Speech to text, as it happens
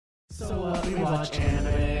So what, we watch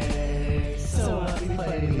anime. So what, we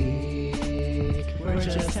play League. We're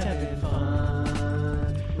just having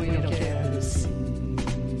fun. We don't care who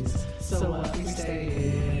sees. So what, we stay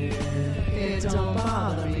in. It don't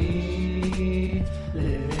bother me.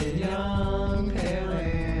 Living young, pale,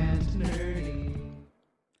 and nerdy.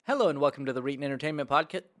 Hello and welcome to the Reetin Entertainment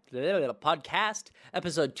Podcast,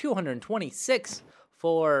 episode 226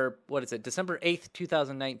 for, December 8th,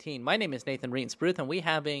 2019. My name is Nathan Reetin-Spruth, and we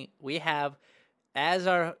have as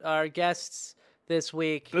our guests this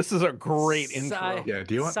week... This is a great intro. Yeah,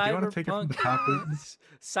 do you want to take it from the top?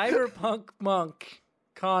 Cyberpunk Monk,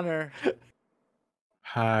 Connor.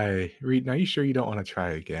 Hi. Reed, are you sure you don't want to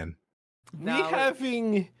try again? We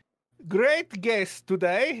having great guests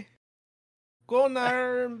today.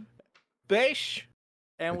 Connor Besh.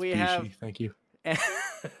 And It's we Bishi, have... Thank you.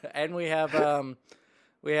 And we have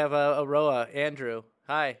Aroa, Andrew.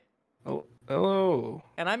 Hi. Oh, hello.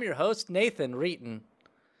 And I'm your host, Nathan Reetin.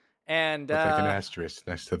 And With like an asterisk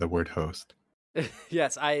next to the word host.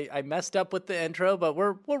 yes, I messed up with the intro, but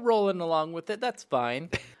we're rolling along with it. That's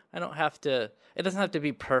fine. I don't have to. It doesn't have to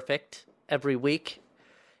be perfect every week,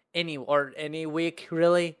 any week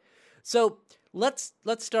really. So let's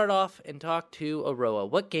start off and talk to Aroa.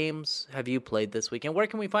 What games have you played this week, and where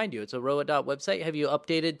can we find you? It's aroa.website. Have you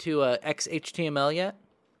updated to XHTML yet?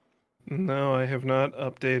 No, I have not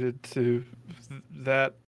updated to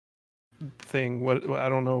that thing. I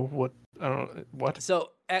don't know what. So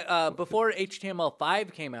before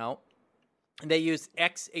HTML5 came out, they used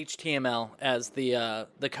XHTML as the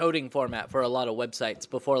coding format for a lot of websites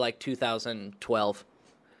before like 2012.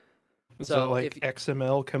 So like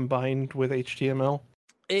XML combined with HTML?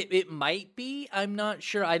 It might be. I'm not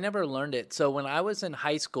sure. I never learned it. So when I was in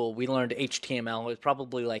high school, we learned HTML. It was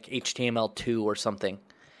probably like HTML2 or something.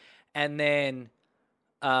 And then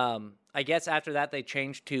I guess after that they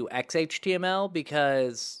changed to XHTML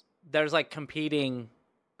because there's like competing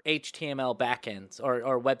HTML backends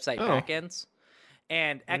or website backends.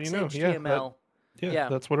 And XHTML... Yeah,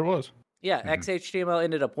 that's what it was. Yeah, XHTML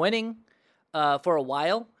ended up winning for a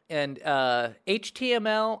while. And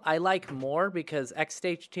HTML I like more because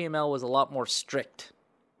XHTML was a lot more strict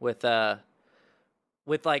with like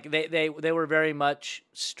they were very much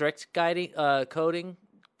strict coding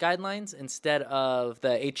guidelines instead of the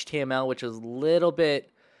HTML, which is a little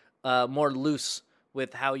bit more loose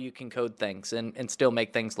with how you can code things and still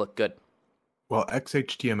make things look good. Well,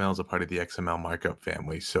 XHTML is a part of the XML markup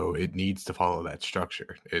family, so it needs to follow that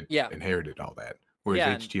structure. It inherited all that.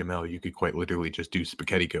 Whereas HTML, you could quite literally just do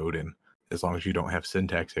spaghetti code, and as long as you don't have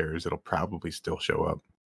syntax errors, it'll probably still show up.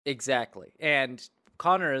 Exactly. And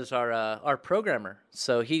Connor is our programmer,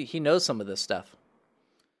 so he knows some of this stuff.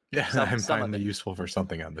 Yeah, I'm finally useful for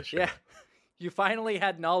something on this show. Yeah, you finally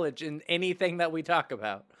had knowledge in anything that we talk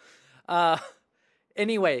about.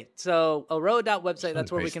 Anyway, so aroa.website,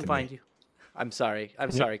 that's where we can find you. I'm sorry,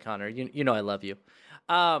 Connor. You know I love you.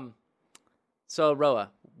 So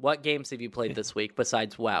Aroa, what games have you played this week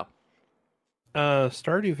besides WoW?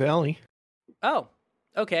 Stardew Valley. Oh,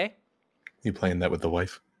 okay. You playing that with the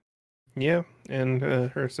wife? Yeah, and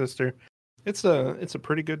her sister. It's a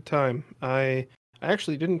pretty good time. I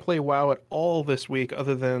actually didn't play WoW at all this week,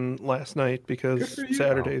 other than last night, because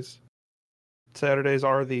Saturdays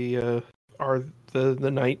are the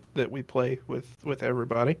night that we play with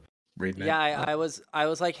everybody. Yeah, I was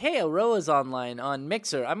like, hey, Aroa's online on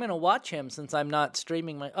Mixer. I'm gonna watch him since I'm not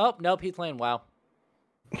streaming my. Oh nope, he's playing WoW.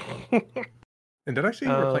 And did I see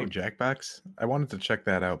you were playing Jackbox? I wanted to check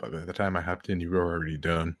that out, but by the time I hopped in, you were already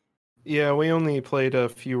done. Yeah, we only played a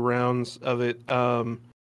few rounds of it.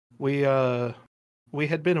 We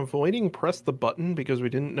had been avoiding press the button because we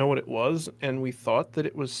didn't know what it was, and we thought that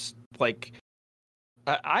it was like.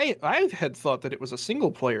 I had thought that it was a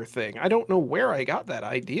single-player thing. I don't know where I got that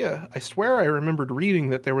idea. I swear I remembered reading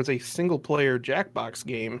that there was a single-player Jackbox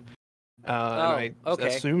game, and I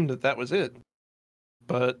assumed that was it.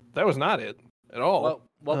 But that was not it at all.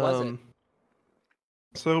 What was it?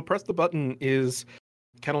 So Press the Button is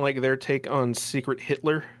kind of like their take on Secret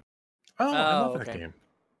Hitler. Oh, I love that game.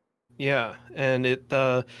 Yeah, and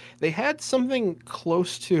they had something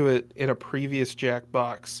close to it in a previous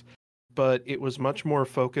Jackbox, but it was much more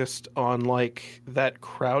focused on like that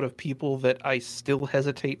crowd of people that I still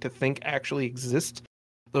hesitate to think actually exist.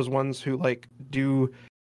 Those ones who like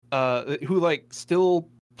still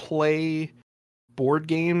play board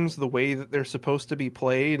games the way that they're supposed to be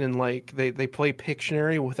played, and like they play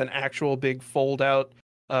Pictionary with an actual big fold out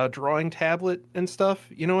drawing tablet and stuff.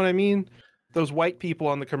 You know what I mean? Those white people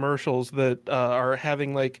on the commercials that are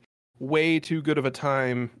having like way too good of a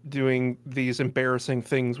time doing these embarrassing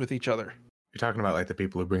things with each other. You're talking about like the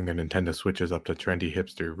people who bring their Nintendo Switches up to trendy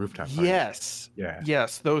hipster rooftop parties. Yes. Yeah.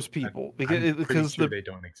 Yes, those people. I'm pretty sure they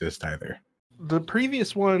don't exist either. The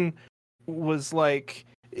previous one was like,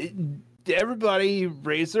 everybody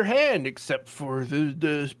raise their hand except for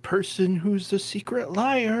the person who's the secret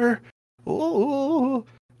liar. Oh,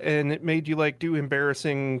 and it made you like do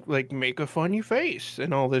embarrassing, like make a funny face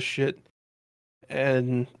and all this shit.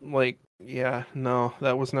 And like, yeah, no,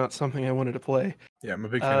 that was not something I wanted to play. Yeah, I'm a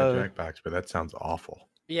big fan of Jackbox, but that sounds awful.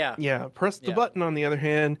 Yeah. Yeah, Press the Button, on the other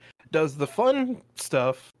hand, does the fun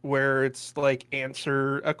stuff where it's like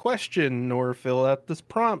answer a question or fill out this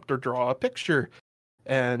prompt or draw a picture.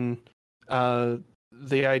 And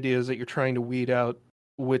the idea is that you're trying to weed out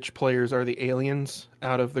which players are the aliens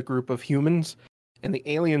out of the group of humans. And the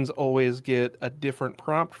aliens always get a different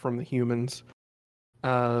prompt from the humans.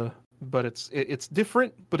 But it's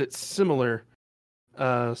different, but it's similar.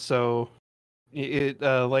 So it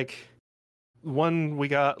like one we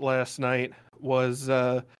got last night was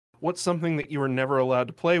what's something that you were never allowed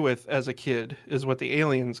to play with as a kid is what the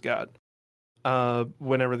aliens got.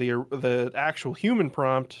 Whenever the actual human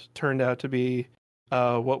prompt turned out to be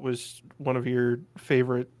what was one of your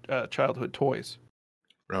favorite childhood toys.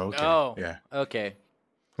 Oh, okay. Oh, yeah. Okay.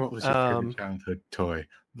 What was your favorite childhood toy?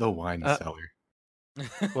 The wine cellar.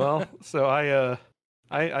 Well, so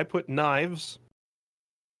I put knives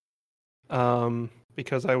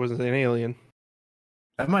because I was an alien.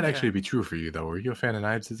 That might actually be true for you, though. Were you a fan of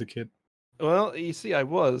knives as a kid? Well, you see, I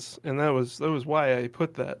was, and that was why I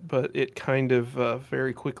put that. But it kind of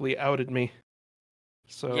very quickly outed me.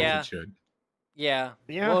 So Yeah. It should. Yeah.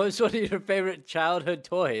 Yeah. What was one of your favorite childhood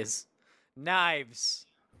toys? Knives.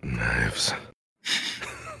 Knives.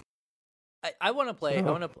 I want to play.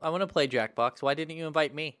 So- I want to play Jackbox. Why didn't you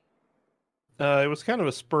invite me? It was kind of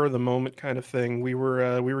a spur of the moment kind of thing. We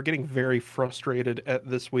were getting very frustrated at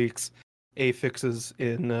this week's affixes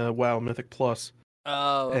in WoW Mythic Plus.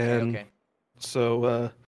 Oh, okay, And- okay.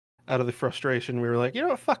 So out of the frustration, we were like, you know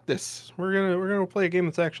what, fuck this. We're gonna play a game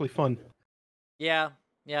that's actually fun. Yeah,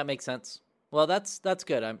 it makes sense. Well, that's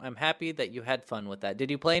good. I'm happy that you had fun with that.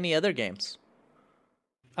 Did you play any other games?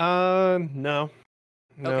 No,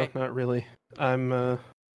 Okay. not really. I'm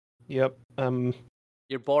yep.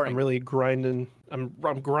 You're boring. I'm really grinding.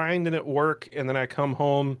 I'm grinding at work, and then I come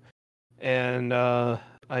home, and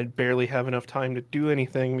I barely have enough time to do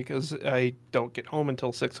anything because I don't get home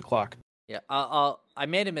until 6:00. Yeah, I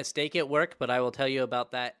made a mistake at work, but I will tell you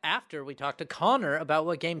about that after we talk to Connor about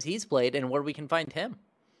what games he's played and where we can find him.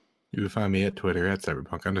 You can find me at Twitter at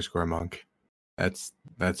cyberpunk_monk. That's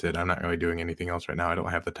it. I'm not really doing anything else right now. I don't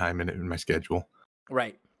have the time in it in my schedule.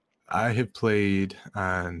 Right. I have played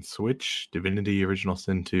on Switch Divinity Original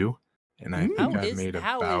Sin 2, and I think I've made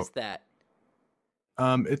about... How is that?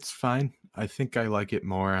 It's fine. I think I like it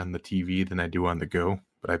more on the TV than I do on the go,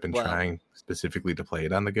 but I've been trying specifically to play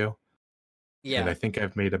it on the go. Yeah. And I think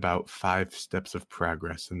I've made about 5 steps of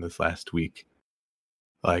progress in this last week.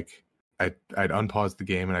 Like, I'd unpause the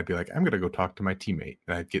game and I'd be like, I'm going to go talk to my teammate.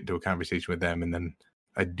 And I'd get into a conversation with them, and then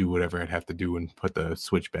I'd do whatever I'd have to do and put the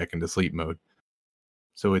Switch back into sleep mode.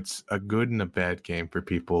 So it's a good and a bad game for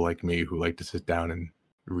people like me who like to sit down and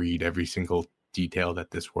read every single detail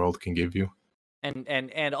that this world can give you.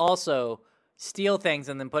 And also steal things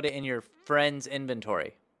and then put it in your friend's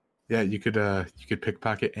inventory. Yeah, you could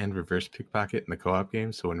pickpocket and reverse pickpocket in the co-op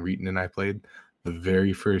game. So when Reeton and I played, the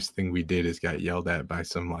very first thing we did is got yelled at by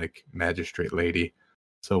some like magistrate lady.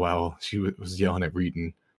 So while she was yelling at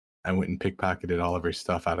Reeton, I went and pickpocketed all of her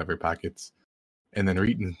stuff out of her pockets. And then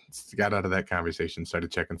Reeton got out of that conversation,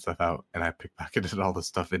 started checking stuff out, and I pickpocketed all the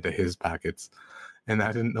stuff into his pockets. And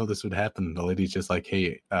I didn't know this would happen. The lady's just like,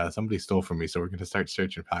 hey, somebody stole from me, so we're going to start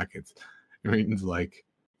searching pockets. And Reeton's like,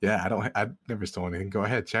 yeah, I never stole anything. Go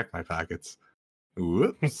ahead, check my pockets.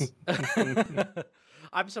 Whoops.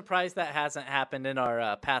 I'm surprised that hasn't happened in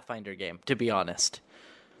our Pathfinder game, to be honest.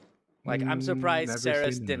 Like, I'm surprised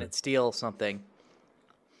Saris didn't steal something.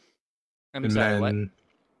 I'm sorry, what?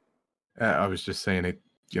 I was just saying it,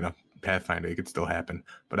 Pathfinder, it could still happen.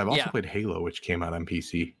 But I've also played Halo, which came out on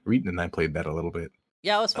PC. Reeton and I played that a little bit.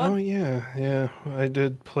 Yeah, it was fun. Oh, yeah. I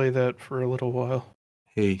did play that for a little while.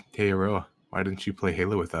 Hey, Aroa, why didn't you play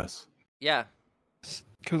Halo with us? Yeah.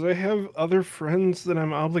 Because I have other friends that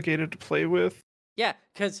I'm obligated to play with. Yeah,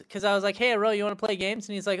 because I was like, hey, Ro, you want to play games?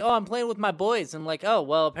 And he's like, oh, I'm playing with my boys. I'm like, oh,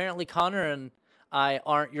 well, apparently Connor and I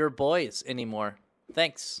aren't your boys anymore.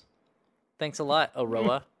 Thanks a lot,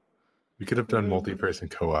 Aroa. We could have done multi-person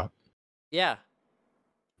co-op. Yeah.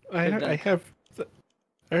 I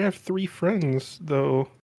have 3 friends, though.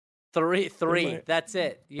 Three. That's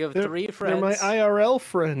it. You have 3 friends. They're my IRL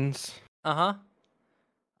friends. Uh-huh.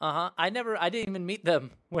 I didn't even meet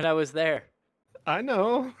them when I was there. I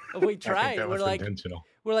know. We I think tried. that was intentional.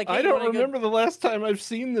 We're like, hey, I don't remember the last time I've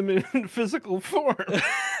seen them in physical form.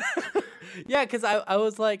 Yeah, because I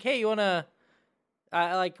was like, hey, you wanna,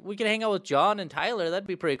 we can hang out with John and Tyler. That'd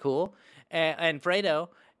be pretty cool, and Fredo.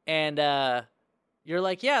 And you're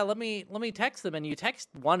like, yeah, let me text them, and you text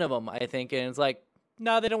one of them, I think, and it's like,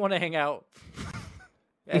 no, they don't want to hang out,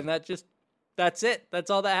 and that's it. That's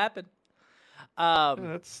all that happened.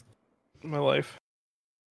 That's my life.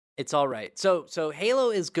 It's all right. So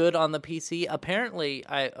Halo is good on the PC. Apparently,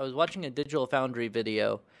 I was watching a Digital Foundry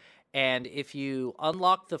video, and if you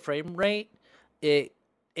unlock the frame rate,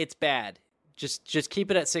 it's bad. Just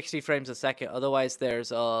keep it at 60 frames a second. Otherwise,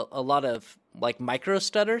 there's a lot of like micro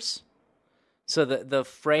stutters. So the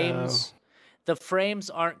frames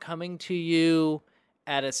aren't coming to you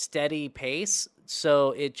at a steady pace.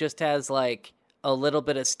 So it just has like a little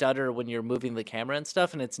bit of stutter when you're moving the camera and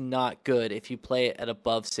stuff, and it's not good if you play it at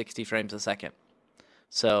above 60 frames a second.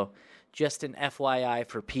 So just an FYI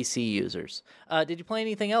for PC users. Did you play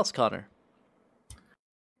anything else, Connor?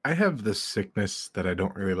 I have this sickness that I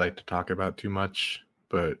don't really like to talk about too much,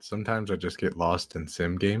 but sometimes I just get lost in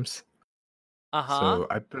sim games. So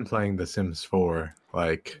I've been playing The Sims 4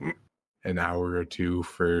 like an hour or two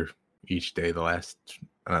for each day the last,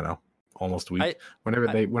 I don't know, almost week.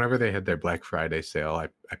 Whenever they had their Black Friday sale,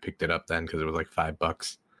 I picked it up then because it was like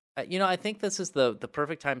 $5. I think this is the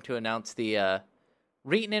perfect time to announce the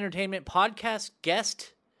Reetin Entertainment podcast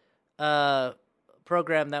guest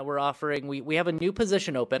program that we're offering. We have a new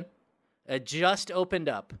position open. It just opened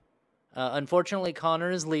up. Unfortunately,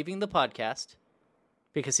 Connor is leaving the podcast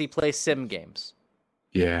because he plays sim games.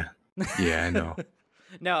 Yeah, I know.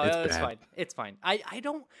 No, it's fine. It's fine. I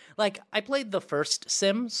don't like. I played the first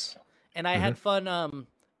Sims, and I had fun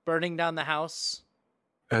burning down the house.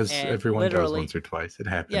 As everyone does once or twice, it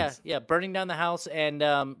happens. Yeah, burning down the house and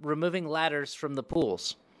removing ladders from the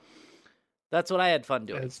pools. That's what I had fun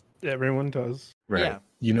doing. As everyone does. Right.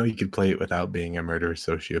 Yeah. You could play it without being a murderous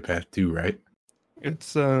sociopath too, right?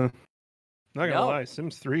 It's not gonna lie,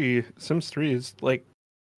 Sims 3 is like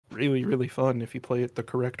really, really fun if you play it the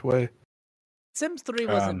correct way. Sims 3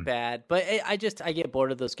 wasn't bad, but I get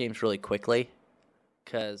bored of those games really quickly.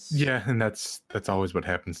 Yeah, and that's always what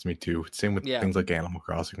happens to me too. Same with things like Animal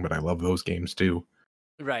Crossing, but I love those games too.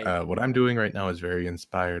 Right. What I'm doing right now is very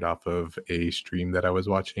inspired off of a stream that I was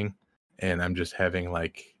watching, and I'm just having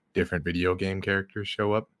like different video game characters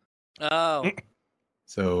show up. Oh.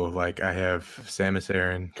 So like I have Samus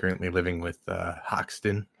Aran currently living with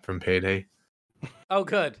Hoxton from Payday. Oh,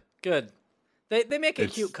 good. They make a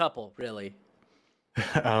cute couple, really.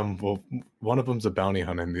 Well, one of them's a bounty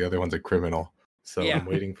hunter and the other one's a criminal. So I'm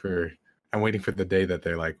waiting for the day that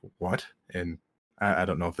they're like, what? And I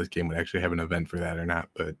don't know if this game would actually have an event for that or not,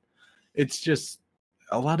 but it's just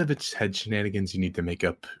a lot of it's head shenanigans you need to make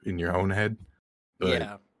up in your own head.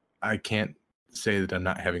 But I can't say that I'm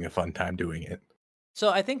not having a fun time doing it. So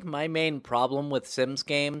I think my main problem with Sims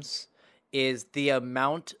games is the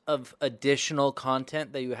amount of additional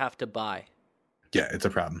content that you have to buy. Yeah, it's a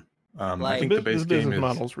problem. I think the base game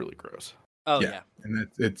model is really gross. Oh yeah, and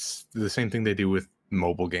it's the same thing they do with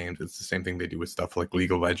mobile games. It's the same thing they do with stuff like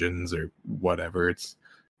League of Legends or whatever. It's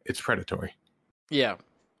predatory. Yeah,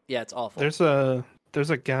 it's awful. There's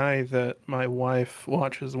a guy that my wife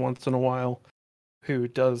watches once in a while who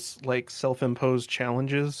does like self-imposed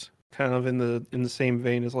challenges, kind of in the same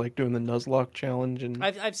vein as like doing the Nuzlocke challenge. And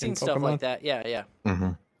I've seen stuff like that. Yeah.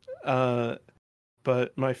 Mm-hmm.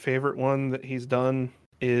 But my favorite one that he's done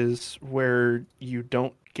is where you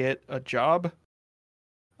don't get a job.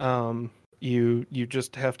 You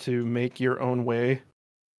just have to make your own way,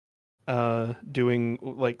 doing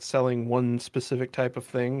like selling one specific type of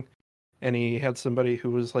thing. And he had somebody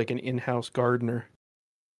who was like an in-house gardener,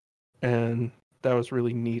 and that was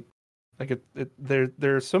really neat. Like there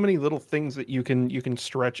are so many little things that you can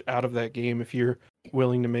stretch out of that game if you're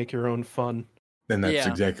willing to make your own fun. And that's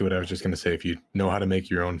exactly what I was just going to say. If you know how to make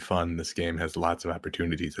your own fun, this game has lots of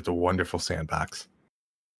opportunities. It's a wonderful sandbox.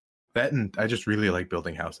 That, and I just really like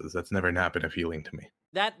building houses. That's never not been appealing to me.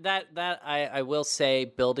 That I will say,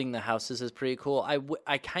 building the houses is pretty cool.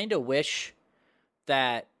 I kind of wish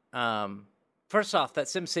that first off that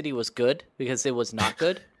SimCity was good, because it was not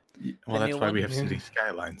good. Well, that's why we have City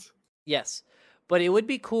Skylines. Yes, but it would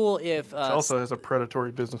be cool if it also has a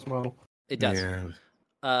predatory business model. It does. Yeah.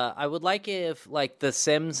 I would like if like the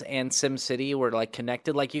Sims and SimCity were like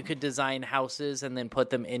connected. Like you could design houses and then put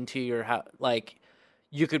them into your house. Like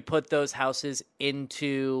you could put those houses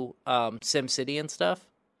into SimCity and stuff.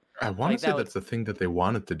 I want to say that's the thing that they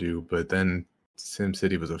wanted to do, but then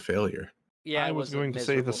SimCity was a failure. Yeah, I was going to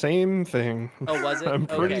say the same thing. Oh, was it? I'm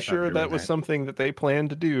pretty Okay. sure that was something that they planned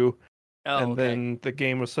to do. Oh, and okay. then the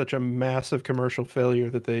game was such a massive commercial failure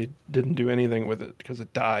that they didn't do anything with it because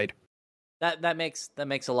it died. That makes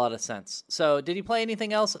a lot of sense. So, did you play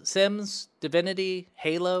anything else? Sims, Divinity,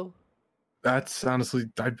 Halo? That's honestly,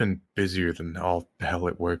 I've been busier than all hell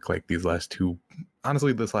at work like these last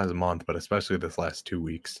this last month, but especially this last 2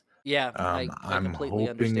 weeks. Yeah, I'm completely hoping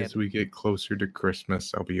understand. as we get closer to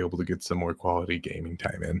Christmas, I'll be able to get some more quality gaming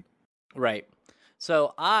time in. Right.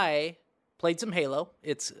 So I played some Halo.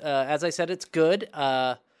 It's as I said, it's good.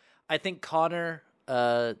 I think Connor,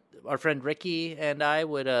 our friend Ricky, and I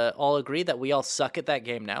would all agree that we all suck at that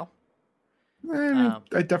game now.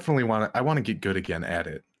 I definitely want to get good again at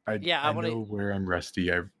it. I know where I'm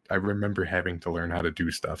rusty. I remember having to learn how to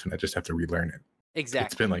do stuff, and I just have to relearn it. Exactly.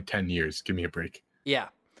 It's been like 10 years. Give me a break. Yeah.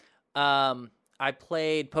 I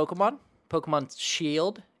played Pokemon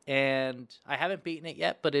Shield, and I haven't beaten it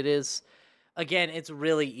yet, but it is, again, it's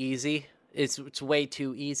really easy. It's way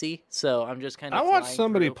too easy, so I'm just kind of. I watched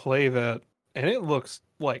somebody play that, and it looks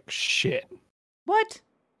like shit. What?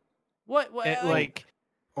 What? Like,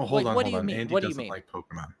 oh, hold on. What do you mean? Andy What do you doesn't mean? like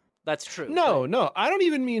Pokemon. That's true. No, I don't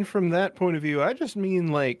even mean from that point of view. I just mean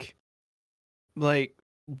like,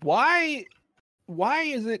 why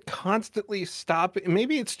is it constantly stopping?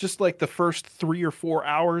 Maybe it's just like the first 3 or 4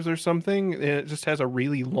 hours or something, and it just has a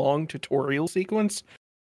really long tutorial sequence.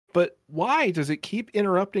 But why does it keep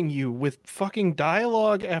interrupting you with fucking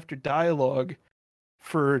dialogue after dialogue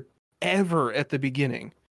forever at the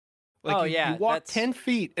beginning? Like, you walk 10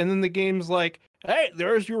 feet, and then the game's like, hey,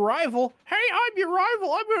 there's your rival. Hey, I'm your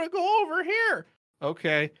rival. I'm going to go over here.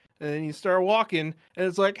 Okay. And then you start walking, and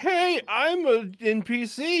it's like, hey, I'm an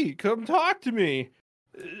NPC. Come talk to me.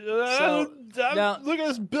 Look at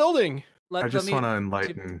this building. I just want to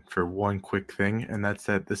enlighten for one quick thing, and that's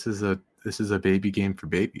that this is a baby game for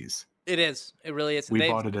babies. It is. It really is. We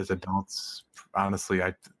bought it as adults. Honestly,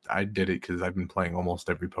 I did it because I've been playing almost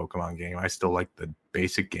every Pokemon game. I still like the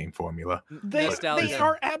basic game formula. They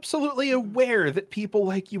are absolutely aware that people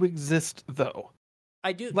like you exist, though.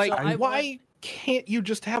 I do. Like, why can't you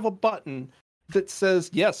just have a button that says,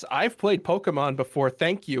 yes, I've played Pokemon before,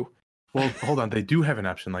 thank you? Well, hold on. They do have an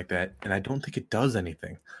option like that, and I don't think it does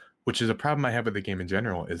anything, which is a problem I have with the game in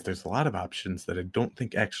general, is there's a lot of options that I don't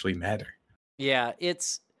think actually matter. Yeah,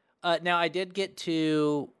 it's... now, I did get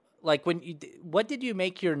to... Like, what did you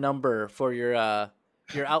make your number for your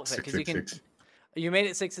outfit? 666. You made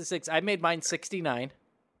it 666. I made mine 69.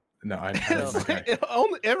 No,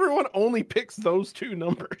 everyone only picks those two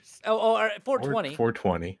numbers. Oh, 420.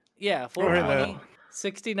 420. Yeah, 420.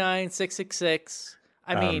 69, 666.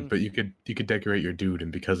 I mean, but you could decorate your dude,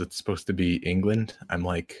 and because it's supposed to be England, I'm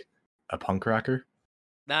like a punk rocker.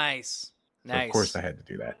 Nice. So of course, I had to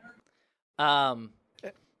do that.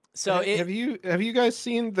 So have you guys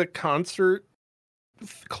seen the concert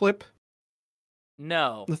clip?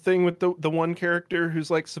 No. The thing with the one character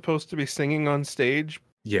who's like supposed to be singing on stage.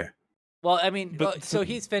 Yeah. Well, I mean, so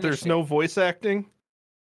he's finished. There's no voice acting.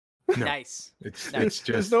 No. Nice. It's just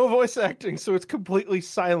there's no voice acting, so it's completely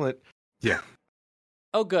silent. Yeah.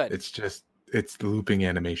 Oh, good. It's the looping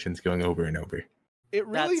animations going over and over. It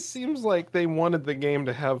really seems like they wanted the game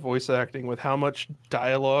to have voice acting with how much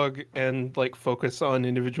dialogue and like focus on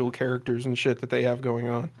individual characters and shit that they have going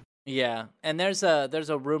on. Yeah, and there's a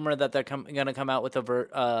rumor that they're going to come out with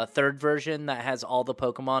a third version that has all the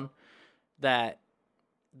Pokemon that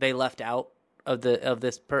they left out of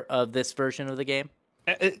this version of the game.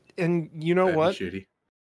 And you know what? That'd be shitty.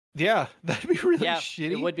 Yeah, that'd be really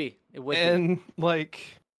shitty. It would be. And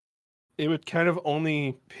like, it would kind of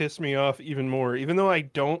only piss me off even more, even though I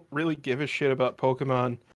don't really give a shit about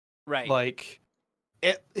Pokemon. Right. Like,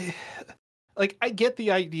 I get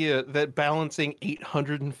the idea that balancing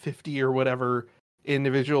 850 or whatever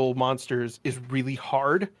individual monsters is really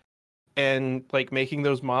hard, and like making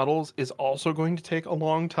those models is also going to take a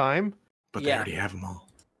long time. But they already have them all.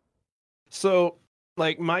 So,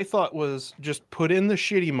 like, my thought was just put in the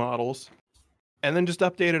shitty models, and then just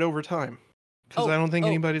update it over time. Because I don't think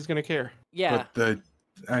anybody's gonna care. Yeah. But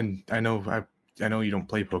I know you don't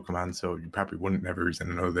play Pokemon, so you probably wouldn't have a reason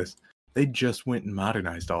to know this. They just went and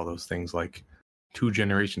modernized all those things like 2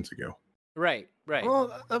 generations ago. Right.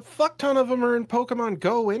 Well, a fuck ton of them are in Pokemon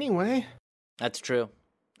Go anyway. That's true.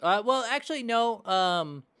 Well, actually, no.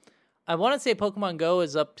 I want to say Pokemon Go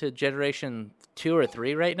is up to generation 2 or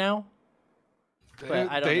 3 right now.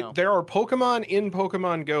 But I don't know. There are Pokemon in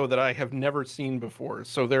Pokemon Go that I have never seen before,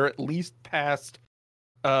 so they're at least past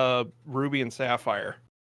Ruby and Sapphire.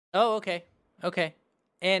 Oh, okay.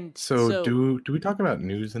 And so do we talk about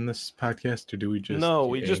news in this podcast, or do we just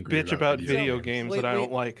we just bitch about video games that I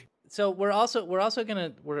don't like. So I'm also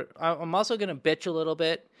gonna bitch a little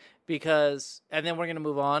bit because, and then we're gonna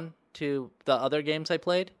move on to the other game I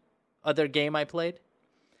played.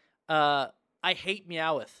 I hate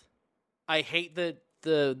Meowth. I hate the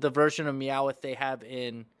version of Meowth they have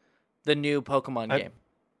in the new Pokemon game.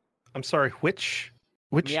 I'm sorry, which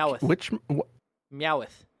Meowth.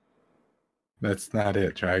 Meowth. That's not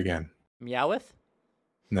it. Try again. Meowth?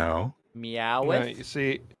 No. Meowth? No, you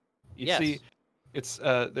see, it's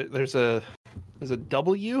there's a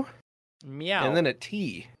W, Meow, and then a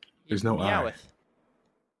T. There's no Meowth.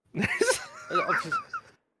 I don't know.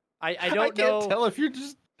 I can't tell if you're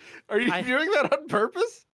just. Are you doing that on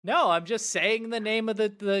purpose? No, I'm just saying the name of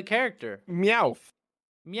the character. Meowth.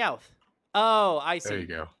 Meowth. Oh, I see. There you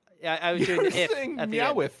go. I was doing if at the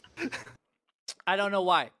end. I don't know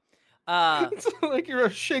why. It's like you're a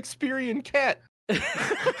Shakespearean cat.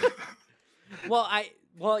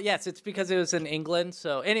 Well, yes, it's because it was in England.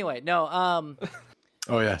 So anyway, no.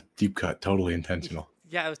 Oh yeah, deep cut, totally intentional.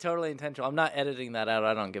 Yeah, it was totally intentional. I'm not editing that out.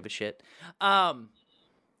 I don't give a shit. I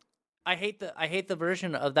hate the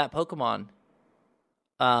version of that Pokemon.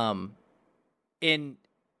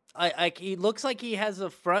 He looks like he has a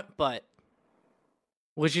front butt,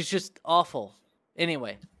 which is just awful.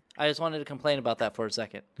 Anyway, I just wanted to complain about that for a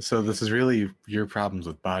second. So this is really your problems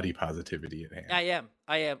with body positivity at hand.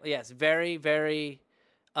 I am. Yes, very, very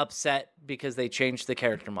upset because they changed the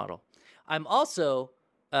character model. I'm also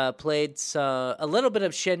played a little bit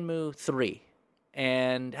of Shenmue 3.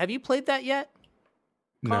 And have you played that yet,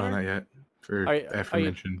 Connor? No, not yet. For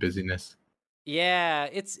aforementioned busyness. Yeah,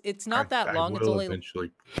 it's not that long. It's only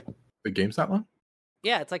eventually. The game's not long?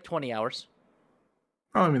 Yeah, it's like 20 hours.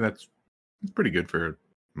 Oh, I mean that's pretty good for a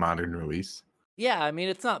modern release. Yeah, I mean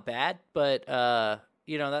it's not bad, but I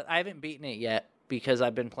haven't beaten it yet because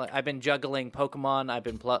I've been juggling Pokemon, I've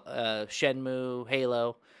been Shenmue,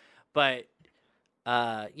 Halo, but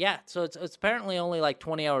yeah, so it's apparently only like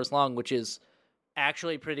 20 hours long, which is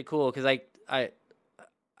actually pretty cool because I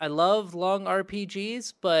love long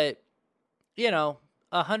RPGs, but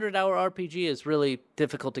 100-hour RPG is really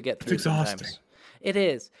difficult to get through. It's exhausting. Sometimes. It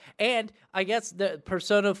is. And I guess the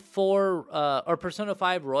Persona 4 or Persona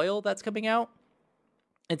 5 Royal that's coming out,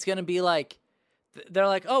 it's going to be like, they're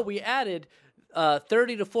like, oh, we added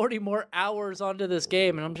 30 to 40 more hours onto this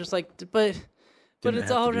game. And I'm just like, but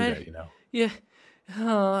it's already, yeah.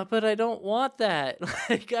 But I don't want that.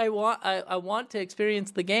 Like I want to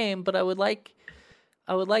experience the game, but I would like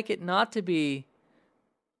it not to be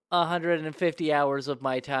 150 hours of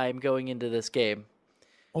my time going into this game.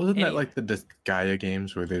 Well, isn't that like the Gaia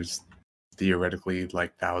games where there's theoretically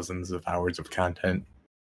like thousands of hours of content?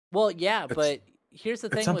 Well, yeah, but here's the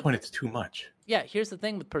thing. At some point, it's too much. Yeah, here's the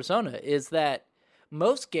thing with Persona is that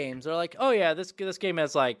most games are like, oh yeah, this game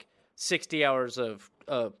has like 60 hours of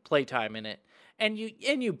playtime in it, and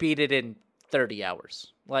you beat it in 30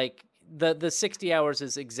 hours. Like the 60 hours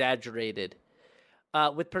is exaggerated.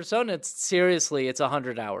 With Persona, it's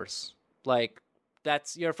 100 hours. Like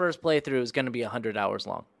that's your first playthrough is going to be 100 hours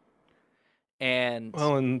long. And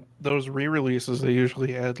those re-releases, they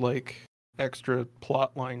usually add like extra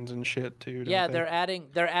plot lines and shit too. Yeah, they're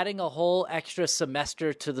adding a whole extra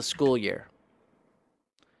semester to the school year,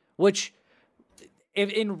 which,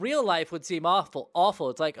 if in real life would seem awful.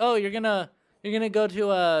 It's like, oh, you're gonna go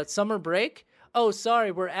to a summer break. Oh,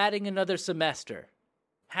 sorry, we're adding another semester.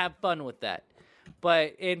 Have fun with that.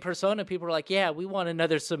 But in Persona, people are like, yeah, we want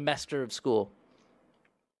another semester of school.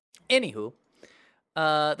 Anywho,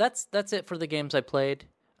 that's it for the games I played.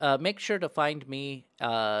 Make sure to find me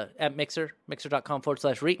at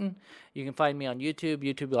mixer.com/Reeton. You can find me on YouTube,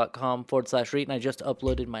 youtube.com/Reeton. I just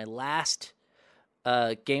uploaded my last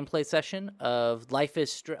gameplay session of Life is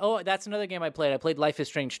Strange. Oh, that's another game I played. I played Life is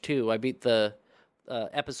Strange 2. I beat the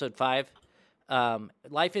episode 5.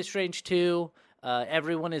 Life is Strange 2,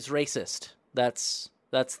 Everyone is Racist. That's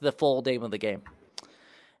the full name of the game.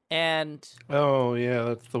 And oh yeah,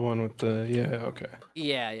 that's the one with the okay.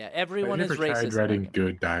 Yeah. Everyone is racist. I've never tried writing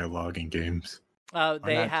good dialogue in games.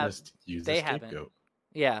 They have. Just use they a haven't. scapegoat?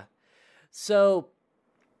 Yeah. So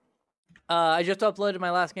I just uploaded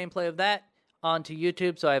my last gameplay of that onto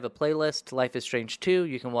YouTube. So I have a playlist, Life is Strange 2.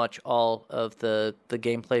 You can watch all of the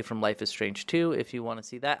gameplay from Life is Strange 2 if you want to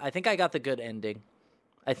see that. I think I got the good ending.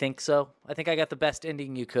 I think so. I think I got the best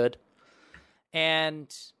ending you could.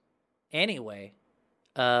 And anyway.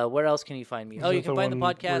 Where else can you find me? You can find the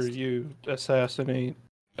podcast where you assassinate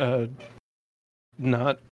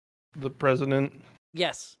not the president.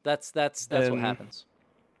 Yes, that's what happens.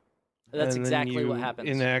 That's and exactly then what happens.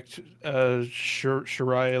 Enact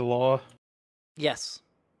Sharia law. Yes.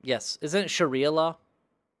 Isn't it Sharia law?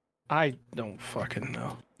 I don't fucking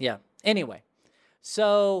know. Yeah. Anyway,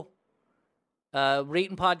 so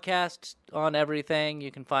Reetin podcast on everything.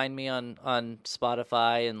 You can find me on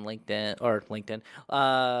Spotify and LinkedIn.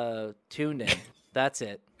 TuneIn. That's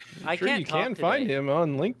it. You can find him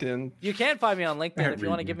on LinkedIn. You can find me on LinkedIn if you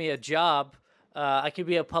want to give me a job. I could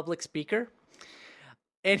be a public speaker.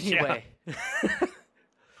 Anyway,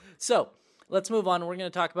 so let's move on. We're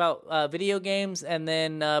going to talk about video games and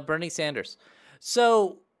then Bernie Sanders.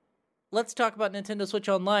 So let's talk about Nintendo Switch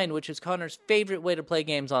Online, which is Connor's favorite way to play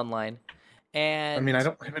games online. And I mean, I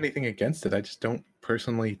don't have anything against it. I just don't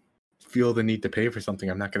personally feel the need to pay for something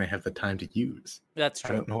I'm not going to have the time to use. That's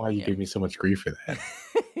true. I don't know why you gave me so much grief for that.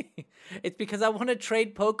 It's because I want to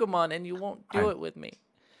trade Pokemon and you won't do it with me.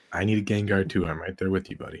 I need a Gengar too. I'm right there with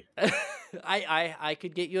you, buddy. I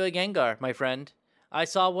could get you a Gengar, my friend. I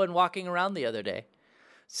saw one walking around the other day.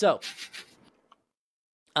 So,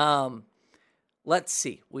 let's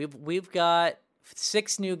see. We've got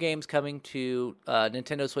 6 new games coming to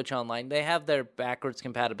Nintendo Switch Online. They have their backwards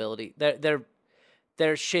compatibility. They're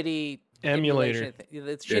shitty emulator.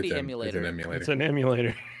 It's shitty emulator. It's an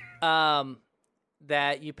emulator.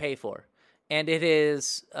 That you pay for. And it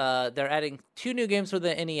is, they're adding 2 new games for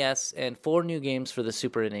the NES and 4 new games for the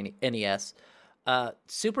Super NES.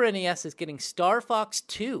 Super NES is getting Star Fox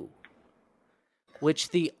 2, which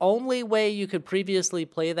the only way you could previously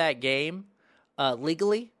play that game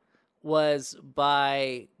legally was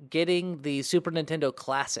by getting the Super Nintendo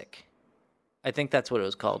Classic. I think that's what it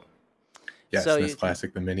was called. Yes, so SNES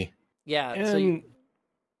Classic, the mini. Yeah. And,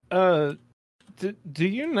 do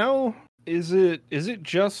you know... Is it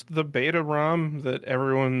just the beta ROM that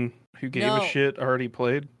everyone who gave a shit already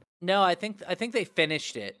played? No, I think they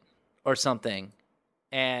finished it or something.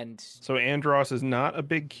 And so Andros is not a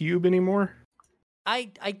big cube anymore?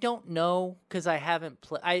 I don't know because I haven't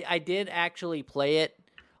I did actually play it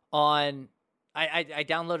on I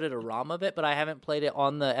downloaded a ROM of it, but I haven't played it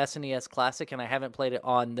on the SNES Classic and I haven't played it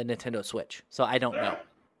on the Nintendo Switch. So I don't know.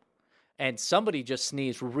 And somebody just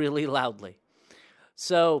sneezed really loudly.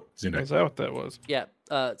 So is that what that was? Yeah.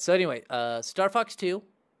 So anyway, Star Fox 2.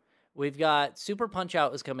 We've got Super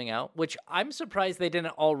Punch-Out is coming out, which I'm surprised they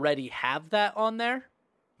didn't already have that on there,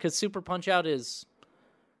 because Super Punch-Out is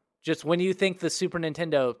just when you think the Super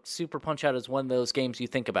Nintendo, Super Punch-Out is one of those games you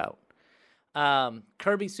think about.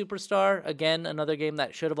 Kirby Superstar, again, another game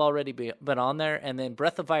that should have already been on there, and then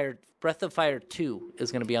Breath of Fire 2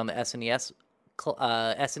 is going to be on the SNES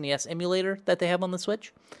emulator that they have on the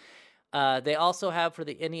Switch. They also have for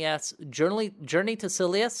the NES Journey to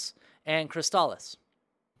Silius and Crystallis.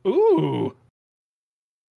 Ooh.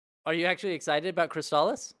 Are you actually excited about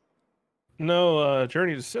Crystallis? No,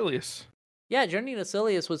 Journey to Silius. Yeah, Journey to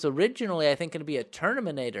Silius was originally, I think, going to be a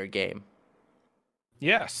Tournaminator game.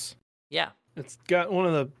 Yes. Yeah. It's got one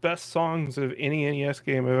of the best songs of any NES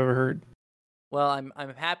game I've ever heard. Well,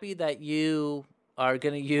 I'm happy that you are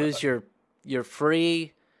going to use your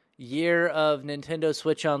free year of Nintendo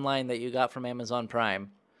Switch Online that you got from Amazon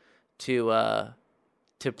Prime to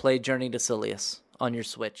play Journey to Silius on your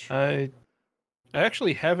Switch. I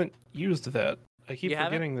actually haven't used that. I keep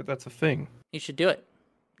forgetting that that's a thing. You should do it.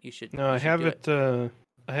 You should. No, I have it. I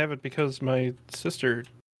have it because my sister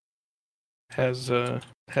has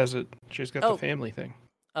it. She's got the family thing.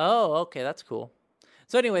 Oh, okay, that's cool.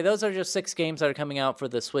 So anyway, those are just 6 games that are coming out for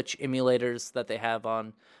the Switch emulators that they have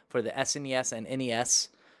on for the SNES and NES.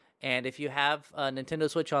 And if you have Nintendo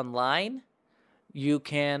Switch Online, you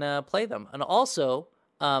can play them. And also,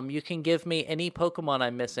 you can give me any Pokemon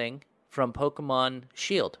I'm missing from Pokemon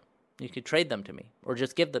Shield. You could trade them to me, or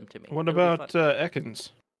just give them to me. What about Ekans?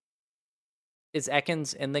 Is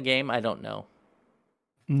Ekans in the game? I don't know.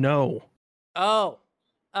 No.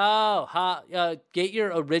 Get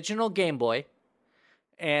your original Game Boy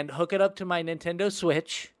and hook it up to my Nintendo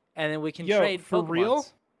Switch, and then we can trade for Pokemons. Real?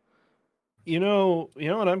 You know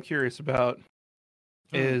what I'm curious about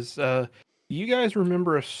is you guys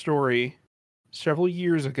remember a story several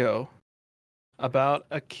years ago about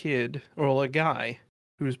a kid or a guy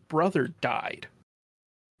whose brother died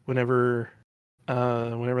whenever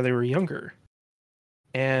they were younger,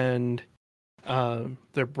 and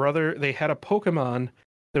their brother, they had a Pokemon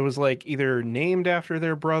that was like either named after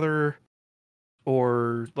their brother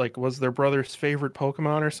or like was their brother's favorite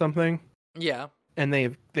Pokemon or something. Yeah. And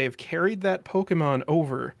they've carried that Pokemon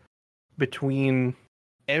over between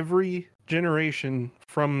every generation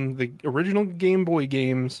from the original Game Boy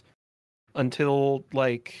games until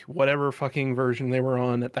like whatever fucking version they were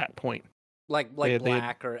on at that point. Like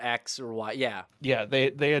black or X or Y. Yeah. Yeah,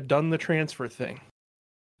 they had done the transfer thing.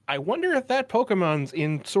 I wonder if that Pokemon's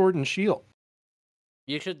in Sword and Shield.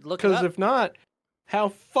 You should look it up. Because if not, how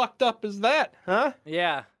fucked up is that, huh?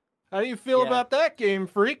 Yeah. How do you feel about that, Game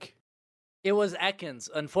Freak? It was Ekans.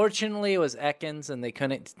 Unfortunately, it was Ekans, and they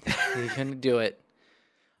couldn't do it.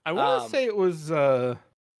 I want to say it was the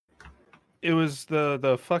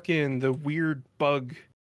weird bug,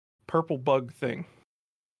 purple bug thing.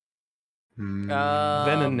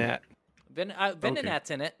 Venonat. Venonat's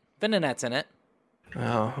in it. Venonat's in it.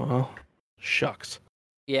 Oh, well, shucks.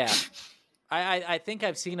 Yeah. I think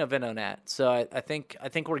I've seen a Venonat, so I think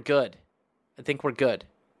we're good. I think we're good.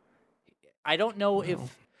 I don't know if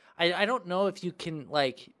I don't know if you can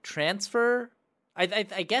like transfer.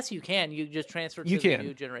 I guess you can. You just transfer to the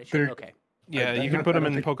new generation. Okay. Yeah, you can put them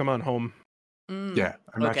in Pokemon Home. Yeah,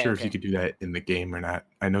 I'm not sure if you could do that in the game or not.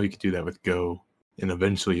 I know you could do that with Go, and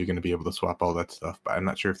eventually you're going to be able to swap all that stuff, but I'm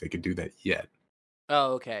not sure if they could do that yet.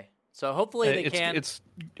 Oh, okay. So hopefully they can. It's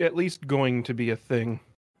at least going to be a thing.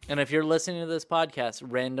 And if you're listening to this podcast,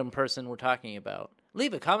 random person we're talking about,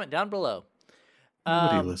 leave a comment down below.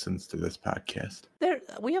 Nobody listens to this podcast.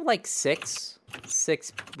 We have like six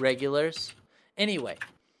regulars. Anyway,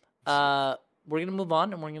 we're going to move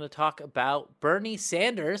on, and we're going to talk about Bernie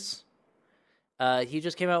Sanders. He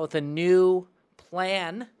just came out with a new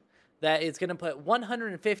plan that is going to put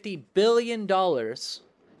 $150 billion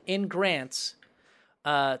in grants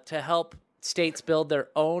to help states build their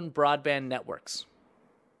own broadband networks.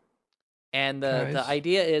 And the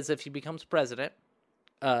idea is if he becomes president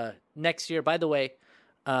next year, by the way,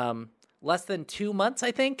 less than 2 months,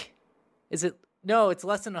 I think. Is it? No, it's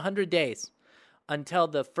less than 100 days until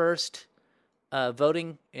the first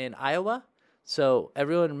voting in Iowa. So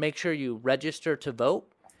everyone make sure you register to vote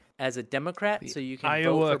as a Democrat so you can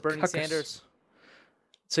vote for Bernie Sanders.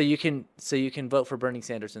 So you can vote for Bernie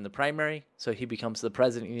Sanders in the primary so he becomes the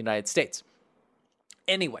president of the United States.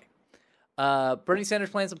 Anyway, Bernie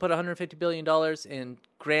Sanders plans to put $150 billion in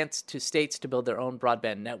grants to states to build their own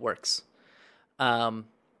broadband networks. And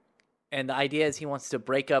the idea is he wants to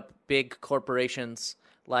break up big corporations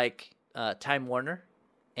like Time Warner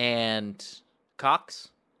and Cox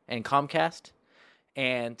and Comcast,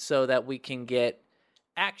 and so that we can get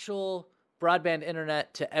actual broadband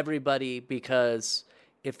internet to everybody, because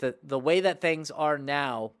if the way that things are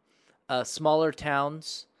now, smaller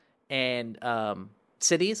towns and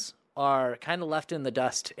cities are kind of left in the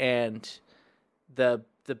dust, and the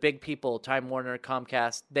big people, Time Warner,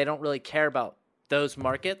 Comcast, they don't really care about those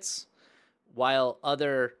markets, while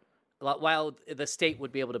the state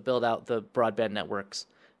would be able to build out the broadband networks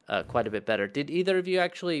quite a bit better. Did either of you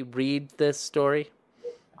actually read this story?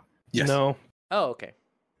 Yes. No. Oh, okay.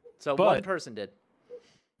 So one person did.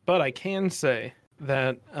 But I can say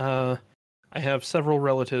that I have several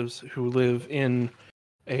relatives who live in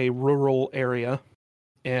a rural area,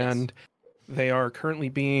 and they are currently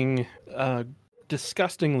being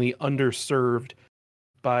disgustingly underserved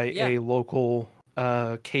by a local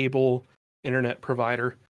cable internet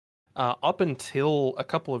provider. Up until a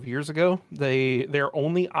couple of years ago, their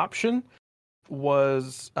only option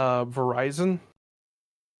was Verizon.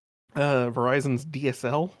 Verizon's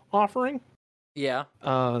DSL offering. Yeah.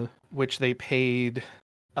 Which they paid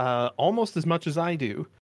almost as much as I do,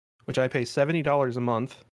 which I pay $70 a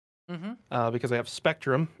month. Mm-hmm. Because I have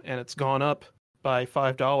Spectrum, and it's gone up by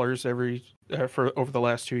 $5 for over the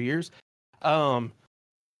last 2 years. But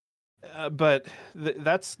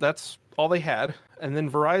that's all they had. And then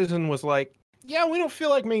Verizon was like, yeah, we don't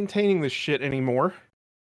feel like maintaining this shit anymore.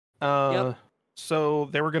 So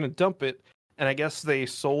they were going to dump it. And I guess they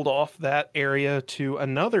sold off that area to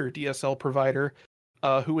another DSL provider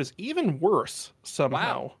who was even worse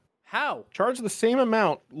somehow. Wow. How? Charged the same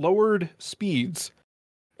amount, lowered speeds,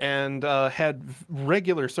 and had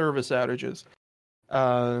regular service outages.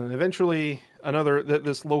 Eventually,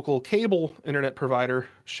 this local cable internet provider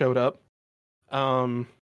showed up.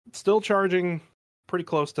 Still charging pretty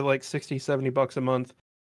close to like $60-$70 a month,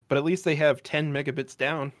 but at least they have 10 megabits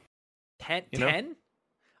down. 10?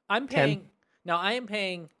 I'm paying 10. Now I am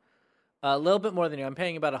paying a little bit more than you. I'm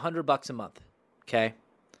paying about $100 a month. Okay.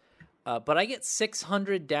 But I get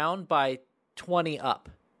 600 down by 20 up.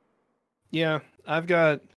 Yeah, I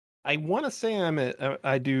want to say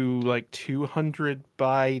I do like 200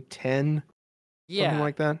 by 10. Yeah. Something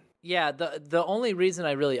like that. Yeah, the only reason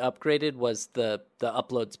I really upgraded was the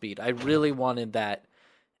upload speed. I really wanted that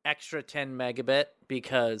extra 10 megabit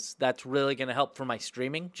because that's really going to help for my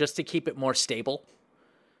streaming, just to keep it more stable.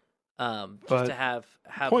 Just to have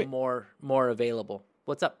more available.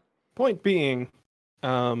 What's up? Point being,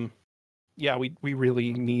 yeah, we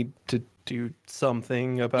really need to do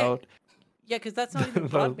something about Yeah, because that's not even the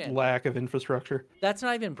broadband. lack of infrastructure. That's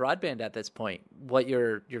not even broadband at this point. What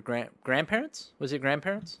your grandparents? Was it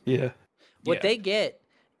grandparents? Yeah. What they get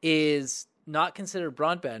is not considered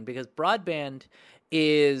broadband because broadband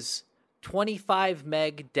is 25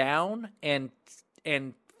 meg down and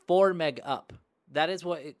 4 meg up. That is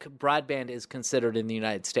what broadband is considered in the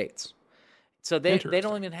United States. So they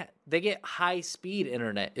don't even they get high speed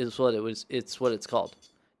internet is what it's what it's called,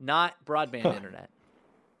 not broadband internet.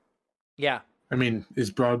 Yeah. I mean,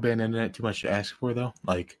 is broadband internet too much to ask for though?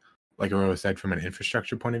 Like Aurora said, from an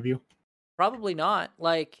infrastructure point of view? Probably not.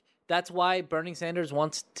 Like that's why Bernie Sanders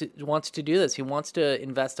wants to do this. He wants to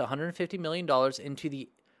invest $150 million into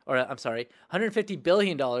 $150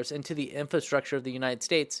 billion into the infrastructure of the United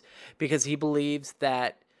States because he believes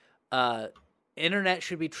that internet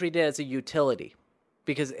should be treated as a utility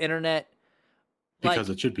because internet... Because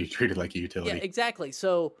it should be treated like a utility. Yeah, exactly.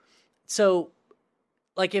 So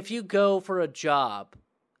like if you go for a job,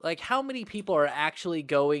 like how many people are actually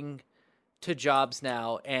going to jobs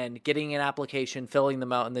now and getting an application, filling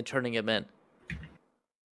them out, and then turning them in?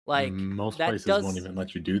 Like most places won't even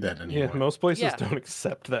let you do that anymore. Yeah, most places don't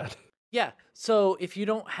accept that. Yeah. So if you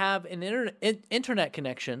don't have an internet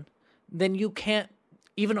connection, then you can't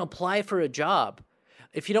even apply for a job.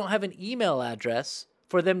 If you don't have an email address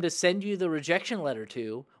for them to send you the rejection letter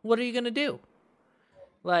to, what are you going to do?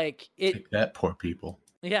 Like take that, poor people.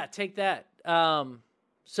 Yeah, take that.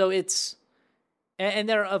 So it's, and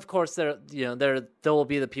there, of course, there will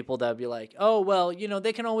be the people that will be like, oh, well,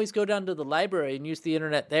 they can always go down to the library and use the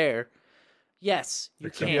internet there. Yes, you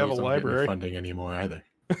Except can. you have a library funding anymore either.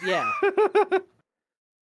 Yeah.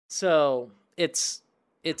 So it's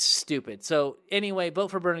stupid. So anyway,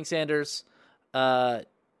 vote for Bernie Sanders.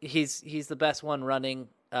 He's the best one running.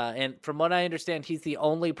 And from what I understand, he's the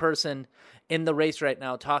only person in the race right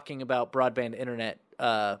now talking about broadband internet,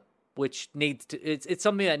 which needs to, it's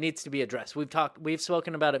something that needs to be addressed. We've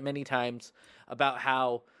spoken about it many times about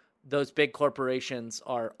how those big corporations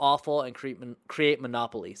are awful and create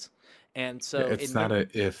monopolies. And so it's not a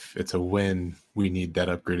if, it's a when. We need that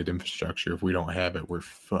upgraded infrastructure. If we don't have it, we're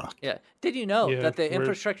fucked. Yeah. Did you know that the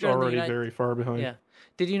infrastructure already very far behind? Yeah.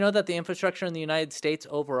 Did you know that the infrastructure in the United States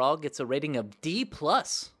overall gets a rating of D+?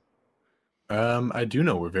 I do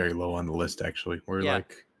know we're very low on the list. Actually, we're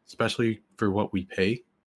like, especially for what we pay,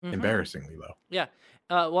 embarrassingly low. Yeah.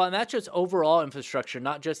 Well, and that's just overall infrastructure,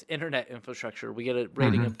 not just internet infrastructure. We get a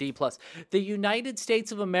rating of D+. The United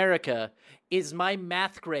States of America is my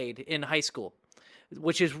math grade in high school,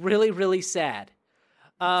 which is really, really sad.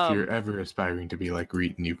 If you're ever aspiring to be like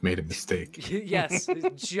Reeton, you've made a mistake. Yes,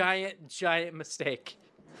 giant mistake.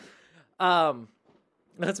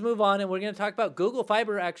 Let's move on, and we're going to talk about Google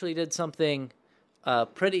Fiber actually did something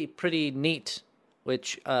pretty neat,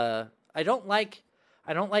 which I don't like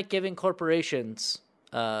giving corporations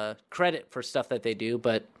credit for stuff that they do,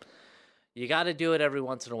 but you got to do it every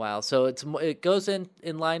once in a while. So it goes in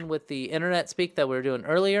line with the internet speak that we were doing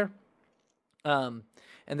earlier.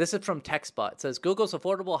 And this is from TechSpot. It says Google's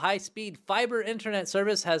affordable high-speed fiber internet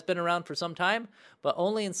service has been around for some time, but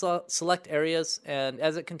only in select areas. And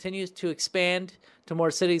as it continues to expand to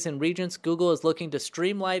more cities and regions, Google is looking to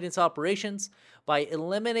streamline its operations by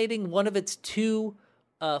eliminating one of its two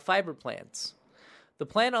fiber plans. The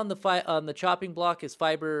plan on the chopping block is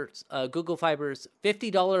Google Fiber's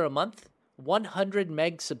 $50 a month, 100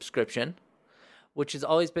 meg subscription, which has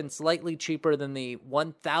always been slightly cheaper than the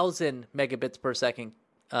 1,000 megabits per second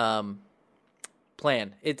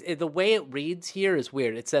plan. The way it reads here is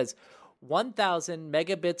weird. It says 1,000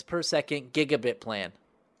 megabits per second gigabit plan.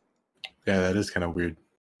 Yeah, that is kind of weird.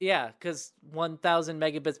 Yeah, because 1,000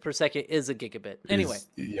 megabits per second is a gigabit. Anyway.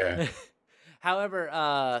 Yeah.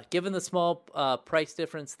 However, given the small price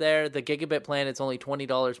difference there, the gigabit plan is only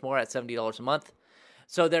 $20 more at $70 a month.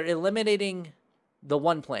 So they're eliminating the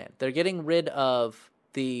one plan. They're getting rid of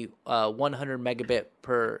the 100 megabit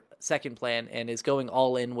per second plan and is going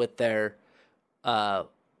all in with their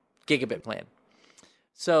gigabit plan.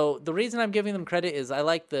 So the reason I'm giving them credit is I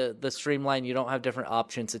like the streamline. You don't have different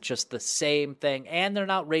options. It's just the same thing, and they're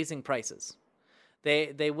not raising prices.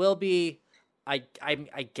 They will be. I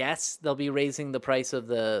guess they'll be raising the price of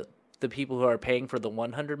the people who are paying for the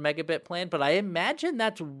 100 megabit plan, but I imagine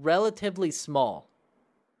that's relatively small.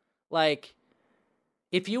 Like,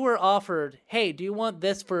 if you were offered, hey, do you want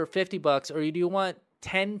this for $50 or do you want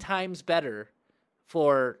 10 times better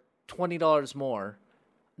for $20 more?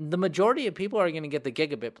 The majority of people are going to get the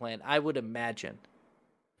gigabit plan, I would imagine.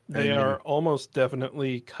 They are almost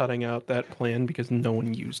definitely cutting out that plan because no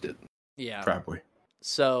one used it. Yeah. Probably.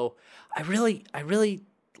 So I really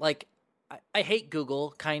like, I hate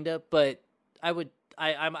Google kind of, but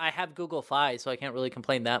I have Google Fi, so I can't really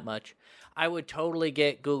complain that much. I would totally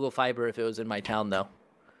get Google Fiber if it was in my town though,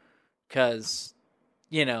 because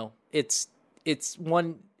it's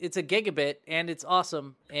a gigabit and it's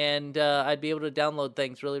awesome, and I'd be able to download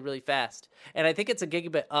things really, really fast. And I think it's a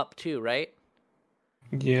gigabit up too, right?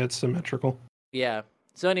 Yeah, it's symmetrical. Yeah.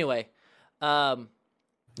 So anyway,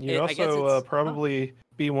 you'd also probably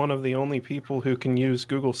be one of the only people who can use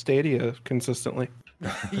Google Stadia consistently.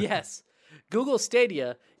 Yes. Google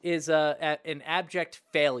Stadia is an abject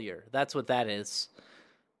failure. That's what that is.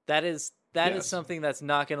 That is something that's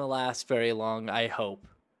not going to last very long, I hope.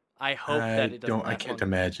 I can't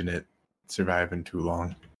imagine it surviving too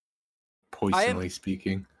long. Personally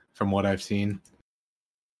speaking, from what I've seen.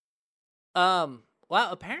 Well,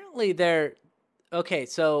 apparently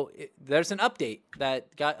so there's an update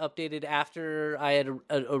that got updated after I had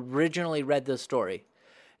originally read this story.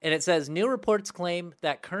 And it says, new reports claim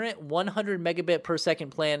that current 100 megabit per second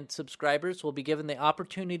plan subscribers will be given the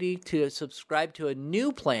opportunity to subscribe to a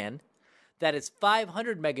new plan that is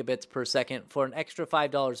 500 megabits per second for an extra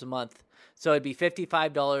 $5 a month. So it'd be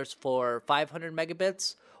 $55 for 500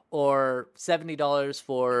 megabits or $70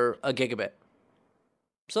 for a gigabit.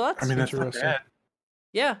 So that's that's not bad.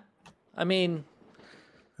 Yeah. I mean,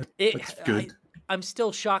 that's good. I'm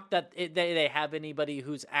still shocked that they have anybody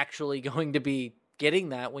who's actually going to be getting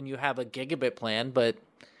that when you have a gigabit plan, but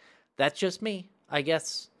that's just me. I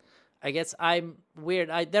guess I'm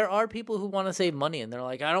weird. There are people who want to save money and they're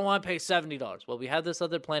like, I don't want to pay $70. Well, we have this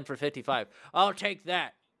other plan for $55. I'll take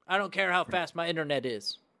that. I don't care how fast my internet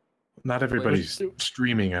is. Not everybody's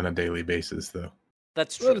streaming on a daily basis, though.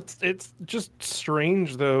 That's true. But it's just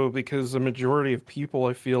strange, though, because the majority of people,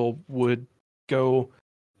 I feel, would go,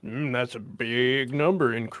 that's a big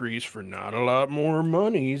number increase for not a lot more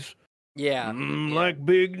monies. Yeah. Like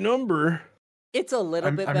big number. It's a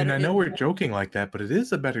little bit better. I know we're joking like that, but it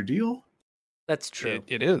is a better deal. That's true.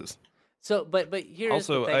 It is. So, but here's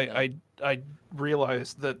also, the thing, I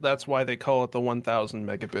realized that's why they call it the 1,000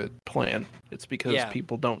 megabit plan. It's because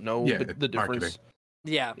people don't know the difference. Marketing.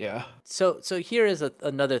 Yeah. So here is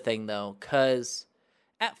another thing though, because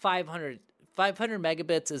at 500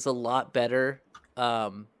 megabits is a lot better,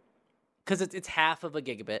 because it's half of a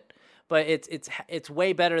gigabit. But it's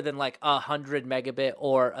way better than like 100 megabit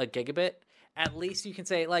or a gigabit. At least you can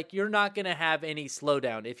say, like, you're not going to have any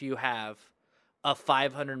slowdown if you have a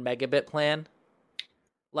 500 megabit plan.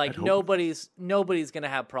 Like, nobody's going to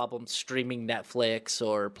have problems streaming Netflix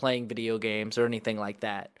or playing video games or anything like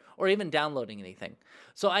that, or even downloading anything.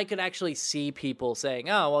 So I could actually see people saying,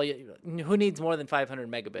 oh, well, who needs more than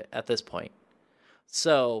 500 megabit at this point?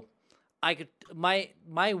 So I could my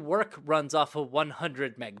work runs off a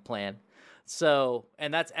 100 meg plan. So,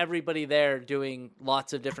 and that's everybody there doing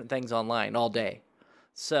lots of different things online all day.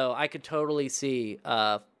 So I could totally see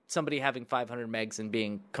somebody having 500 megs and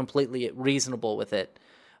being completely reasonable with it.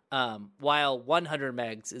 While 100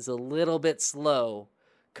 megs is a little bit slow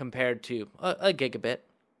compared to a gigabit.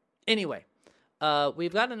 Anyway,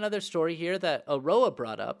 we've got another story here that Aroa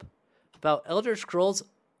brought up about Elder Scrolls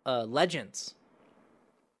Legends.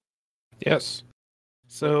 Yes.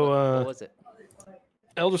 So, what was it?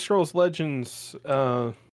 Elder Scrolls Legends,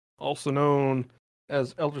 also known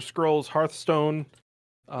as Elder Scrolls Hearthstone,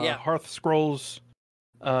 Hearth Scrolls,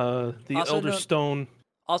 the Elder Stone.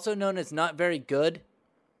 Also known as not very good.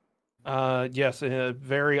 Yes,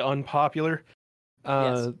 very unpopular.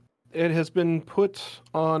 Yes. It has been put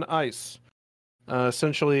on ice.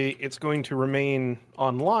 Essentially, it's going to remain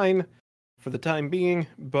online for the time being,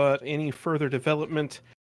 but any further development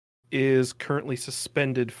is currently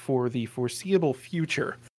suspended for the foreseeable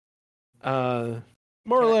future. More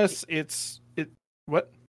or less, what?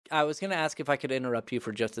 I was going to ask if I could interrupt you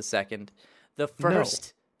for just a second. The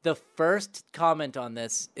first comment on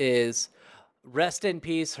this is, rest in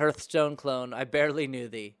peace, Hearthstone clone. I barely knew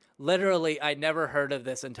thee. Literally, I never heard of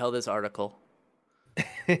this until this article.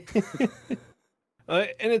 And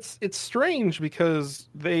it's strange because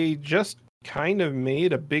they just kind of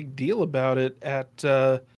made a big deal about it at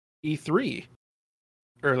E3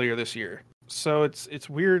 earlier this year. So it's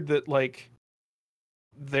weird that like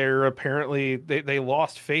they're apparently they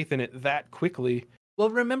lost faith in it that quickly.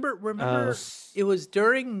 Well, remember it was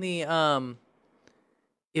during the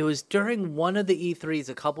it was during one of the E3s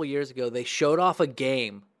a couple years ago. They showed off a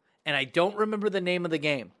game, and I don't remember the name of the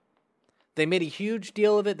game. They made a huge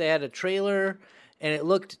deal of it. They had a trailer, and it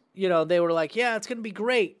looked, they were like, yeah, it's going to be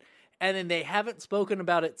great. And then they haven't spoken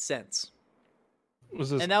about it since.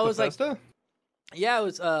 Was this and that Bethesda? Was like, yeah,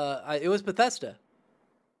 it was Bethesda.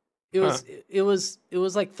 It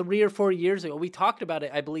was like 3 or 4 years ago. We talked about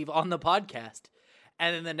it, I believe, on the podcast.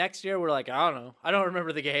 And then the next year we're like, I don't know. I don't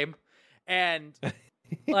remember the game. And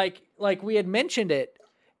like we had mentioned it,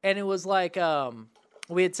 and it was like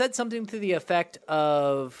we had said something to the effect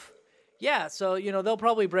of, yeah, so they'll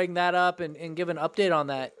probably bring that up and give an update on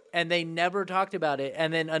that. And they never talked about it.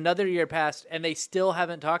 And then another year passed and they still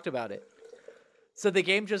haven't talked about it. So the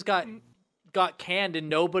game just got canned and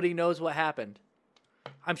nobody knows what happened.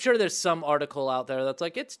 I'm sure there's some article out there that's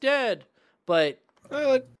like, it's dead, but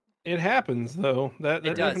it happens though. That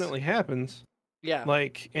definitely happens. Yeah.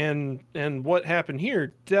 Like, and what happened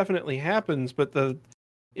here definitely happens, but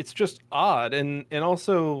it's just odd. And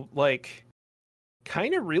also like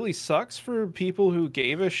kind of really sucks for people who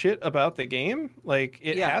gave a shit about the game. Like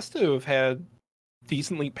it has to have had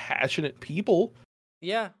decently passionate people.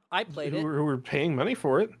 Yeah. I played it. Who were paying money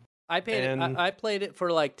for it. I played it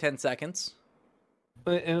for like 10 seconds.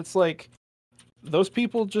 And it's like, those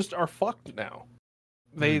people just are fucked now.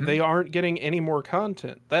 They aren't getting any more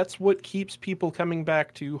content. That's what keeps people coming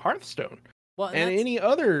back to Hearthstone. Well, and any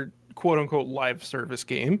other quote-unquote live service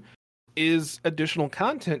game is additional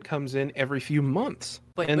content comes in every few months.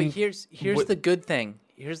 But here's the good thing.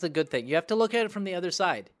 Here's the good thing. You have to look at it from the other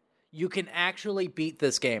side. You can actually beat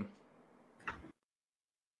this game.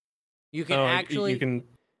 You can actually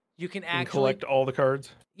collect all the cards.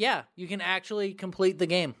 Yeah, you can actually complete the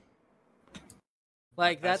game.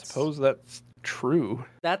 Like I suppose that's true.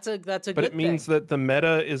 That's a good thing. But it means that the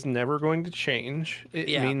meta is never going to change.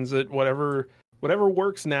 It means that whatever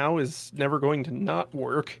works now is never going to not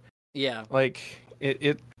work. Yeah. Like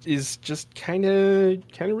it is just kind of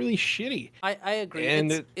really shitty. I agree.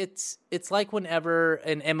 And it's like whenever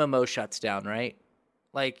an MMO shuts down, right?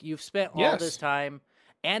 Like you've spent all this time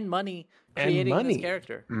and money creating this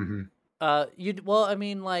character. Mm-hmm.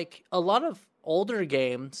 Like a lot of older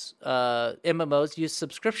games, MMOs use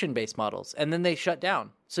subscription-based models, and then they shut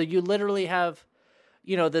down. So you literally have,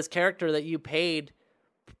 this character that you paid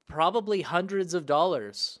probably hundreds of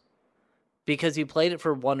dollars because you played it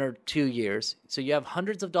for 1 or 2 years. So you have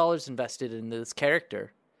hundreds of dollars invested in this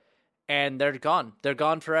character, and they're gone. They're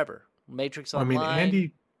gone forever. Matrix Online. I mean,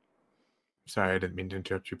 Andy. Sorry, I didn't mean to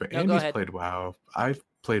interrupt you, but Andy's played WoW. I've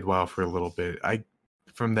played WoW for a little bit.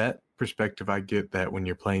 From that perspective, I get that when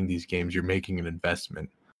you're playing these games, you're making an investment.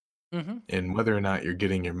 Mm-hmm. And whether or not you're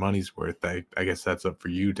getting your money's worth, I guess that's up for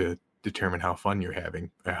you to determine how fun you're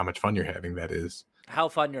having, or how much fun you're having, that is. How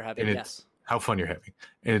fun you're having, yes. How fun you're having.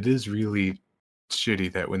 And it is really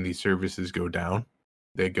shitty that when these services go down,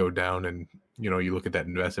 they go down and, you look at that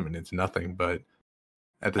investment and it's nothing. But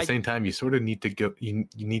at the same time, you sort of need to go, you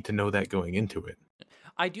need to know that going into it.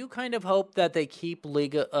 I do kind of hope that they keep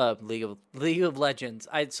League of Legends.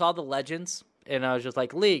 I saw the Legends and I was just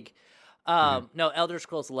like, League. No, Elder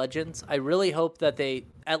Scrolls Legends. I really hope that they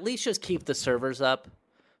at least just keep the servers up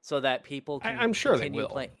so that people can I'm sure they will.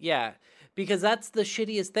 Playing. Yeah, because that's the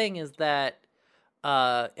shittiest thing is that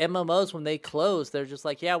MMOs, when they close, they're just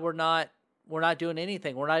like, yeah, we're not doing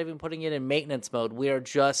anything. We're not even putting it in maintenance mode. We are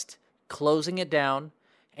just closing it down,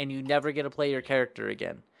 and you never get to play your character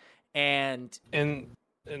again. And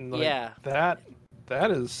like, that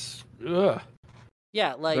is ugh.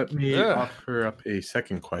 Yeah, like let me offer up a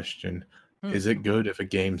second question. Is it good if a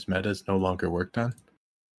game's meta is no longer worked on?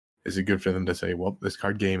 Is it good for them to say, well, this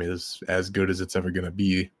card game is as good as it's ever going to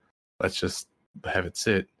be. Let's just have it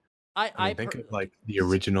sit. I think of like the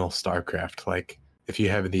original StarCraft. Like if you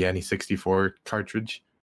have the NE64 cartridge,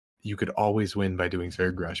 you could always win by doing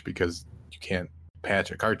Zerg Rush because you can't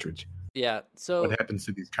patch a cartridge. Yeah. So what happens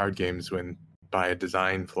to these card games when, by a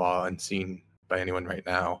design flaw unseen by anyone right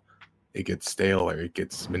now, it gets stale or it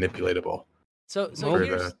gets manipulatable? So for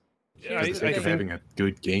the sake of having a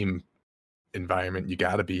good game environment, you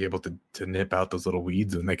got to be able to nip out those little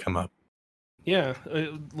weeds when they come up. Yeah,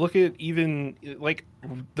 look at even like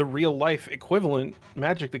the real life equivalent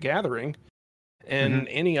Magic the Gathering and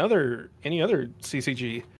any other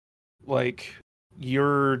CCG. Like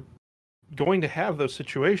you're going to have those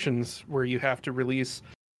situations where you have to release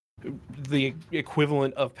the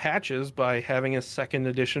equivalent of patches by having a second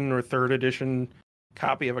edition or third edition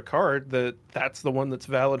copy of a card that's the one that's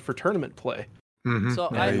valid for tournament play. So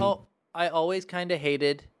I always kind of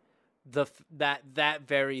hated that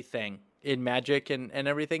very thing in Magic and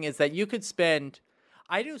everything, is that you could spend.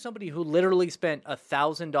 I knew somebody who literally spent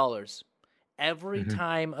 $1,000 every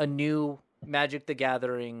time a new Magic the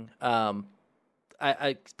Gathering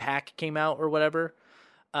a pack came out or whatever.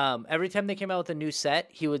 Every time they came out with a new set,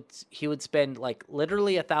 he would spend like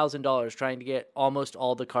literally $1,000 trying to get almost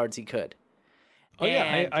all the cards he could.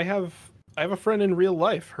 I have a friend in real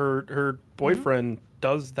life. Her boyfriend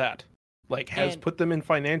does that. Like, has put them in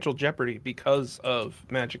financial jeopardy because of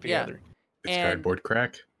Magic the Gathering. It's cardboard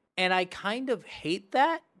crack. And I kind of hate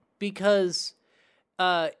that because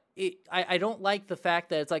I don't like the fact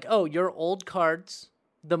that it's like, oh, your old cards,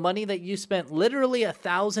 the money that you spent literally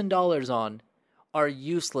 $1,000 on, are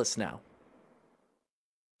useless now.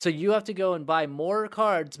 So you have to go and buy more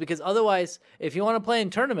cards because otherwise, if you want to play in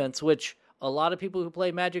tournaments, which a lot of people who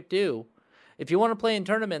play Magic do, if you want to play in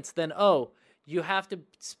tournaments, then you have to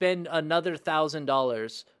spend another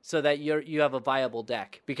 $1,000 so that you have a viable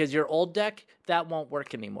deck, because your old deck, that won't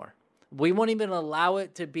work anymore. We won't even allow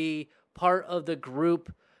it to be part of the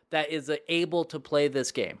group that is able to play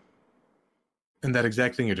this game. And that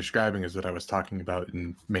exact thing you're describing is what I was talking about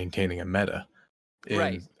in maintaining a meta. And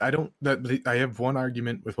right. I have one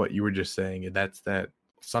argument with what you were just saying, and that's that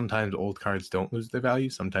sometimes old cards don't lose their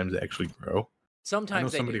value. Sometimes they actually grow. Sometimes I know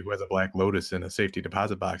somebody who has a Black Lotus in a safety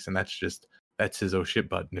deposit box, and that's his oh shit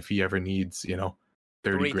button. If he ever needs,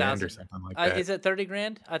 30 grand or something like that. Is it 30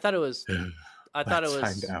 grand? I thought it was. Let's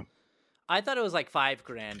find out. I thought it was like $5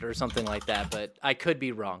 grand or something like that, but I could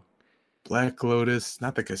be wrong. Black Lotus,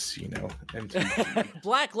 not the casino.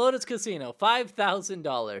 Black Lotus Casino,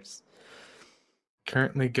 $5,000.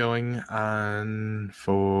 Currently going on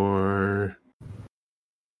for.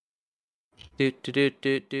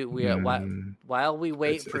 While we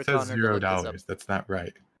wait for Connor to look this up. That's not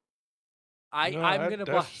right.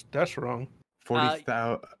 That's wrong.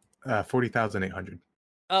 40,800.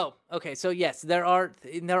 Oh, okay. So yes, there are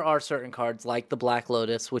certain cards like the Black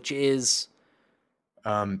Lotus, which is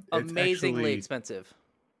amazingly expensive.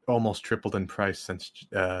 Almost tripled in price since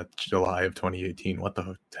July of 2018. What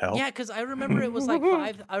the hell? Yeah, because I remember it was like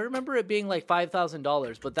I remember it being like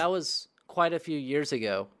 $5,000, but that was quite a few years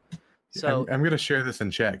ago. So I'm going to share this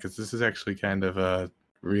in chat because this is actually kind of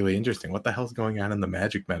really interesting. What the hell's going on in the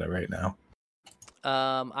Magic meta right now?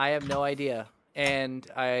 I have no idea, and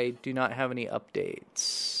I do not have any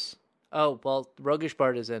updates. Oh well, Roguish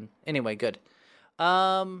Bard is in anyway. Good.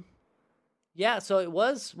 Yeah. So it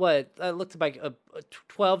was what I looked like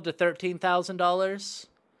 $12,000 to $13,000,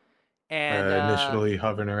 and initially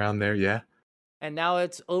hovering around there, yeah. And now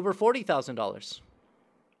it's over $40,000.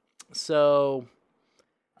 So.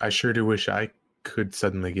 I sure do wish I could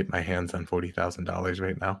suddenly get my hands on $40,000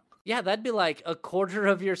 right now. Yeah, that'd be like a quarter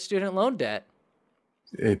of your student loan debt.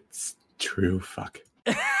 It's true. Fuck.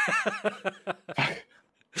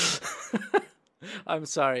 I'm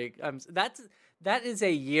sorry. That is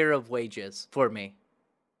a year of wages for me.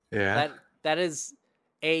 Yeah. That is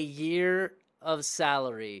a year of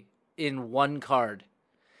salary in one card.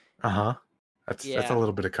 Uh-huh. That's a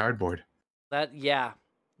little bit of cardboard. Yeah.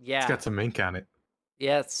 It's got some ink on it.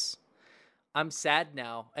 Yes. I'm sad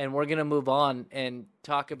now, and we're going to move on and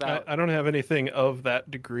talk about... I don't have anything of that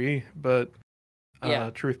degree, but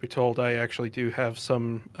truth be told, I actually do have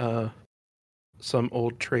some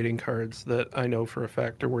old trading cards that I know for a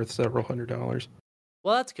fact are worth several $100s.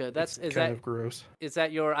 Well, that's good. Is kind of gross. Is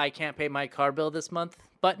that your I can't pay my car bill this month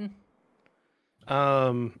button?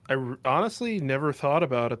 I honestly never thought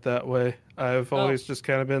about it that way. I've always just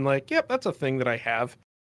kind of been like, yep, that's a thing that I have.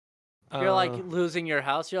 You're like losing your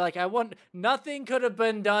house. You're like, nothing could have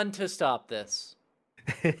been done to stop this.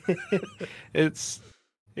 It's,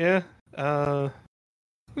 yeah. Might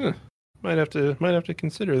have to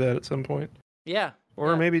consider that at some point. Yeah.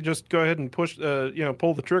 Or maybe just go ahead and pull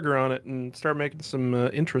the trigger on it and start making some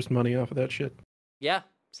interest money off of that shit. Yeah,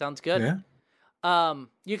 sounds good. Yeah.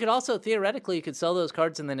 You could also theoretically sell those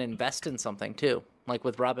cards and then invest in something too, like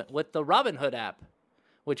with the Robinhood app,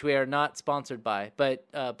 which we are not sponsored by. But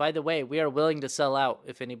by the way, we are willing to sell out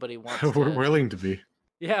if anybody wants. We're willing to be.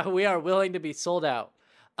 Yeah, we are willing to be sold out.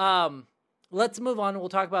 Let's move on. We'll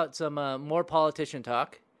talk about some more politician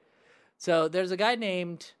talk. So there's a guy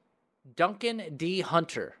named Duncan D.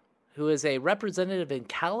 Hunter, who is a representative in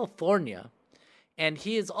California, and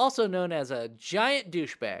he is also known as a giant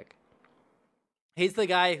douchebag. He's the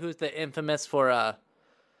guy who's the infamous for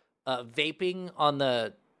vaping on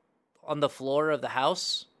the floor of the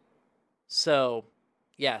house. So,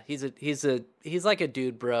 yeah, he's like a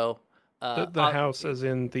dude, bro. The house, as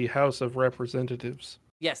in the House of Representatives.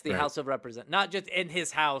 Yes, the House of Representatives. Not just in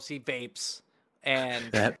his house, he vapes. And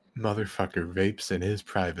that motherfucker vapes in his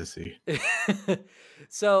privacy.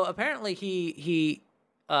 So apparently he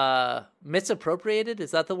misappropriated,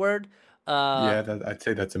 is that the word? I'd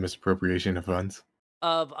say that's a misappropriation of funds.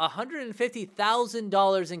 Of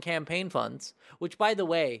 $150,000 in campaign funds, which, by the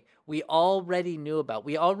way, we already knew about.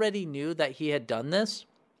 We already knew that he had done this.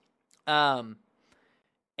 And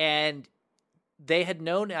they had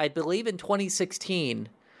known, I believe in 2016,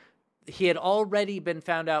 he had already been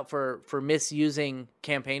found out for misusing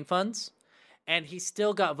campaign funds, and he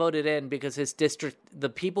still got voted in because the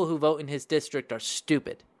people who vote in his district are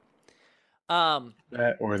stupid.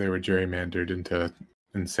 That, or they were gerrymandered into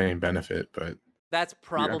insane benefit, but that's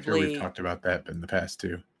probably... I'm sure we've talked about that in the past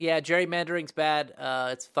too. Yeah, gerrymandering's bad.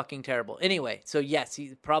 It's fucking terrible. Anyway, so yes,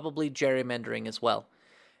 he's probably gerrymandering as well.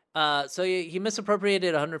 So he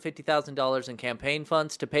misappropriated $150,000 in campaign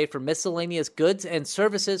funds to pay for miscellaneous goods and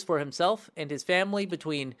services for himself and his family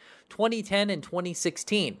between 2010 and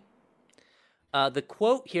 2016. The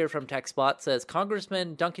quote here from TechSpot says,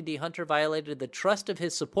 Congressman Duncan D. Hunter violated the trust of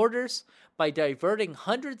his supporters by diverting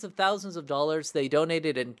hundreds of thousands of dollars they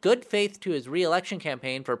donated in good faith to his re-election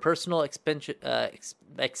campaign for personal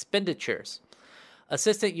expenditures.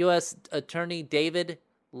 Assistant U.S. Attorney David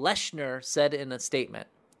Leshner said in a statement.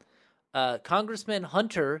 Congressman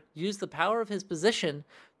Hunter used the power of his position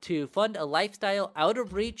to fund a lifestyle out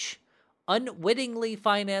of reach, unwittingly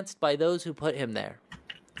financed by those who put him there.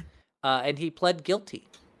 And he pled guilty.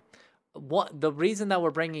 The reason that we're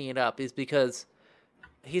bringing it up is because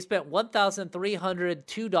he spent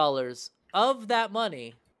 $1,302 of that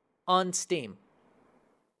money on Steam.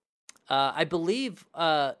 I believe...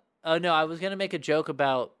 oh, no, I was going to make a joke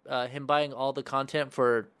about him buying all the content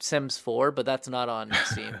for Sims 4, but that's not on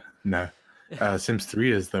Steam. No. Sims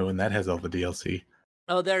 3 is, though, and that has all the DLC.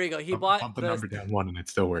 Oh, there you go. He bought... Bump the number down one, and it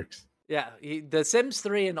still works. Yeah, the Sims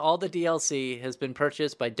 3 and all the DLC has been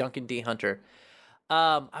purchased by Duncan D. Hunter.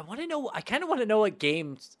 I kind of want to know what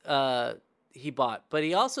games he bought, but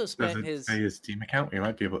he also spent his Steam account. You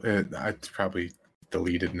might be able. It's probably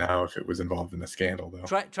deleted now if it was involved in a scandal, though.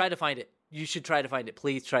 Try to find it. You should try to find it.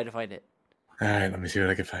 Please try to find it. All right, let me see what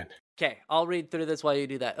I can find. Okay, I'll read through this while you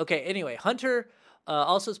do that. Okay, anyway, Hunter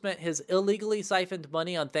also spent his illegally siphoned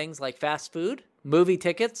money on things like fast food, movie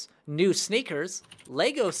tickets, new sneakers,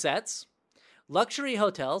 Lego sets, luxury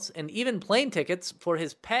hotels, and even plane tickets for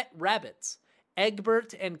his pet rabbits,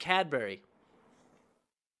 Egbert and Cadbury.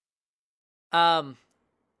 So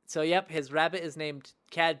yep, his rabbit is named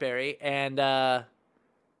Cadbury, and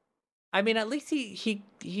I mean, at least he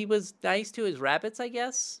was nice to his rabbits, I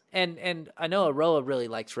guess. And I know Aroa really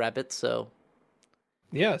likes rabbits, so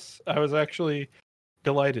yes, I was actually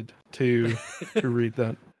delighted to read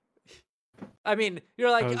that. I mean, you're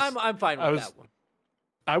like, I'm fine with that one.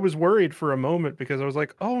 I was worried for a moment because I was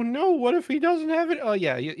like, oh no, what if he doesn't have it? Oh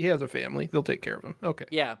yeah, he has a family. They'll take care of him. Okay.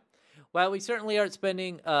 Yeah. While we certainly aren't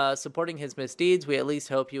supporting his misdeeds, we at least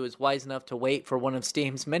hope he was wise enough to wait for one of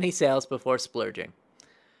Steam's many sales before splurging.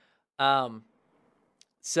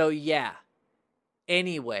 So yeah.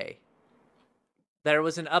 Anyway, there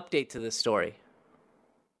was an update to this story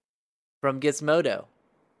from Gizmodo.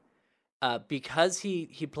 Because he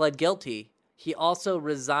pled guilty, he also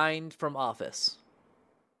resigned from office.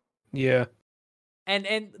 Yeah. And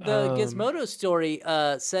the Gizmodo story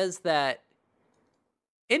says that,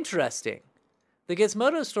 interesting, the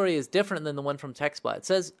Gizmodo story is different than the one from TechSpot. It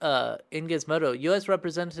says in Gizmodo, U.S.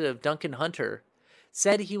 Representative Duncan Hunter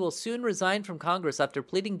said he will soon resign from Congress after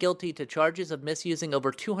pleading guilty to charges of misusing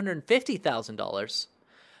over $250,000,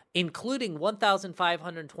 including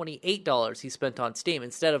 $1,528 he spent on Steam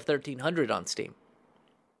instead of $1,300 on Steam.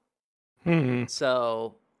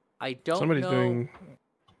 So I don't know. Somebody's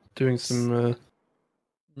doing some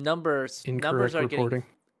numbers. Incorrect numbers are reporting.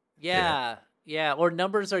 Yeah, or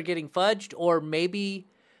numbers are getting fudged, or maybe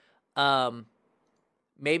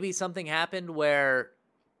something happened where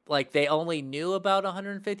like they only knew about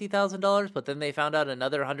 $150,000, but then they found out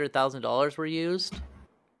another $100,000 were used.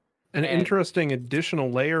 An interesting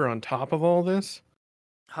additional layer on top of all this.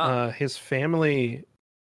 His family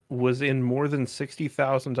was in more than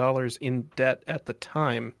 $60,000 in debt at the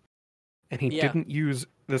time, and he didn't use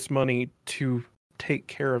this money to take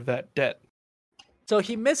care of that debt. So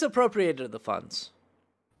he misappropriated the funds.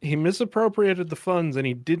 He misappropriated the funds, and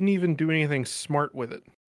he didn't even do anything smart with it.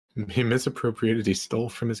 He misappropriated, he stole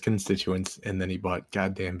from his constituents, and then he bought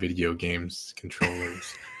goddamn video games,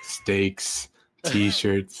 controllers, steaks,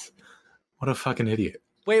 t-shirts. What a fucking idiot.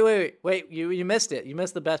 Wait. You missed it. You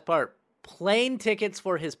missed the best part. Plane tickets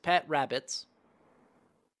for his pet rabbits.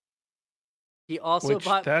 He also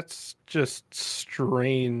bought... That's just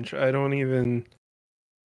strange. I don't even...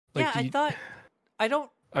 I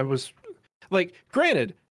was... Like,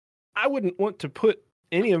 granted, I wouldn't want to put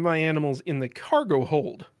any of my animals in the cargo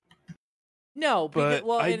hold. No, because,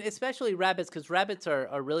 and especially rabbits, because rabbits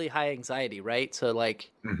are really high anxiety, right? So,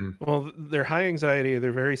 like... Well, they're high anxiety.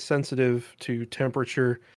 They're very sensitive to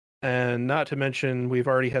temperature. And not to mention, we've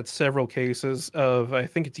already had several cases of, I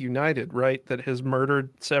think it's United, right, that has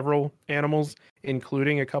murdered several animals,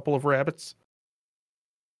 including a couple of rabbits.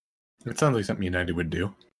 It sounds like something United would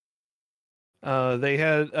do. They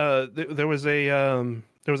had there was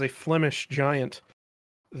a Flemish giant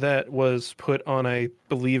that was put on, I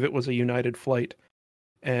believe it was a United flight,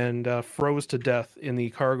 and froze to death in the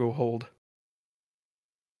cargo hold.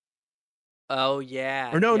 Oh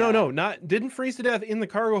yeah. Or no, didn't freeze to death in the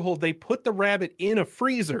cargo hold. They put the rabbit in a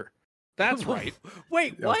freezer. That's right.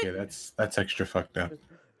 Wait, what? Okay, that's extra fucked up.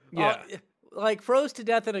 Yeah. Like froze to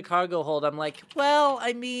death in a cargo hold. I'm like, well,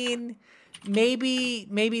 I mean,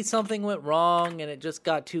 maybe something went wrong and it just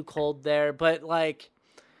got too cold there. But like,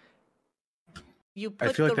 you put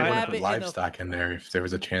I feel like the they would rabbit put livestock in there if there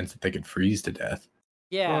was a chance that they could freeze to death.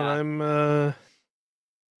 Yeah. Well, I'm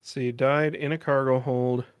see, died in a cargo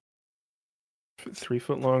hold. 3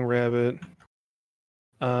 foot long rabbit.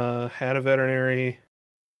 Had a veterinary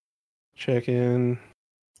check in.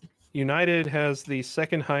 United has the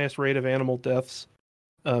second highest rate of animal deaths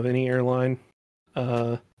of any airline,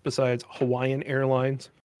 besides Hawaiian Airlines.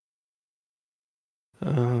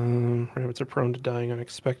 Rabbits are prone to dying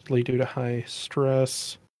unexpectedly due to high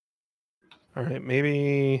stress. All right,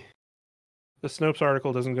 maybe the Snopes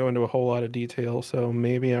article doesn't go into a whole lot of detail, so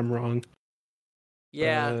maybe I'm wrong.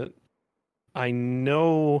 Yeah. I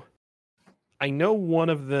know one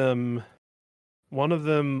of them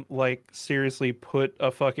like seriously put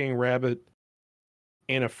a fucking rabbit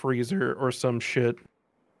in a freezer or some shit.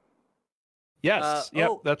 Yes,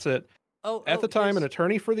 that's it. At the time, an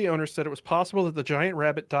attorney for the owner said it was possible that the giant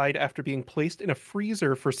rabbit died after being placed in a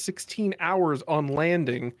freezer for 16 hours on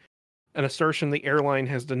landing, an assertion the airline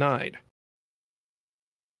has denied.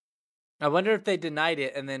 I wonder if they denied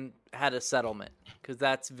it and then had a settlement, because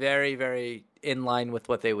that's very, very in line with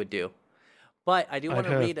what they would do. But I do want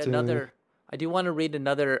to read another. I do want to read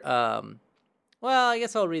another. Well, I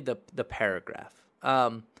guess I'll read the paragraph.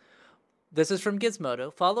 This is from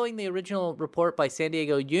Gizmodo. Following the original report by San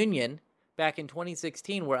Diego Union back in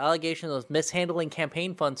 2016, where allegations of mishandling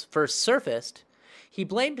campaign funds first surfaced, he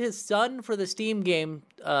blamed his son for the Steam game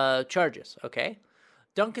charges. Okay,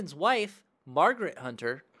 Duncan's wife, Margaret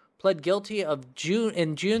Hunter, pled guilty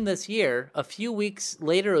in June this year. A few weeks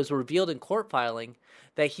later, it was revealed in court filing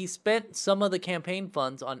that he spent some of the campaign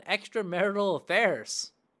funds on extramarital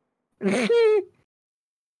affairs.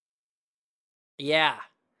 Yeah.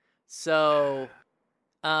 So,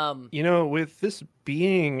 with this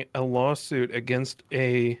being a lawsuit against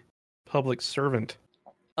a public servant,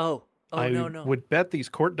 I would bet these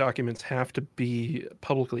court documents have to be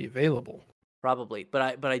publicly available. Probably,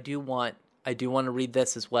 but I do want to read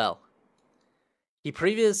this as well. He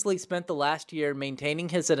previously spent the last year maintaining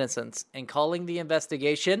his innocence and calling the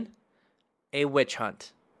investigation a witch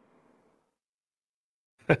hunt.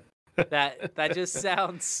 That just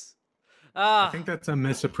sounds. I think that's a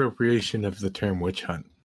misappropriation of the term witch hunt.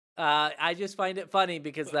 I just find it funny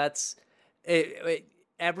because that's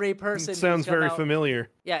every person. It sounds very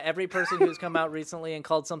familiar. Yeah, every person who's come out recently and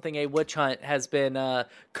called something a witch hunt has been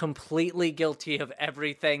completely guilty of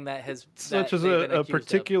everything that has. Such as a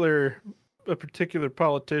particular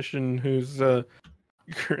politician who's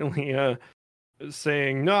currently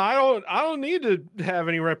saying, "No, I don't need to have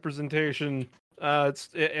any representation.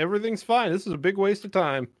 Everything's fine. This is a big waste of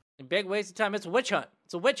time." A big waste of time. It's a witch hunt.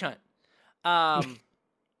 It's a witch hunt.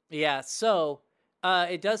 Yeah. So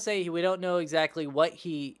it does say we don't know exactly what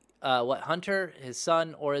Hunter, his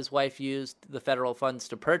son, or his wife used the federal funds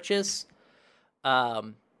to purchase.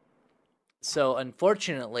 So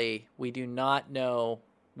unfortunately, we do not know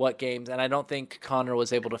what games, and I don't think Connor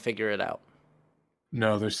was able to figure it out.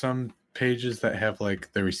 No, there's some pages that have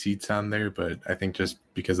like the receipts on there, but I think just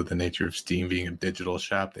because of the nature of Steam being a digital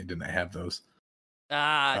shop, they didn't have those.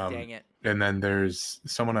 Dang it. And then there's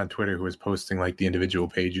someone on Twitter who was posting like the individual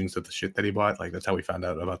pages of the shit that he bought. Like that's how we found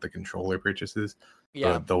out about the controller purchases.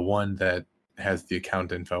 Yeah. But the one that has the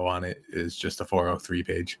account info on it is just a 403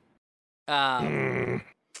 page.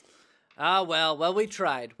 Well, we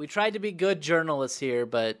tried. We tried to be good journalists here,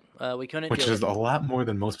 but we couldn't do it. Which is a lot more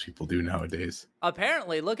than most people do nowadays.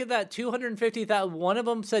 Apparently, look at that, $250,000. One of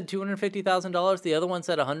them said $250,000. The other one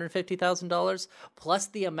said $150,000. Plus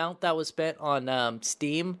the amount that was spent on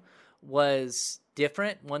Steam was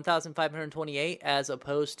different, $1,528, as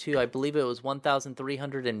opposed to, I believe it was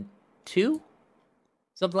 $1,302?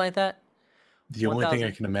 Something like that. The only thing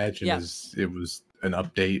I can imagine is it was an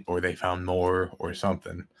update, or they found more, or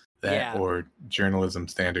something. Or journalism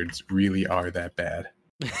standards really are that bad.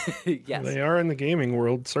 Yes. They are in the gaming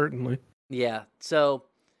world, certainly. Yeah. So,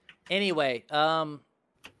 anyway,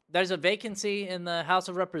 there's a vacancy in the House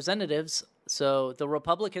of Representatives, so the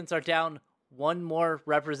Republicans are down one more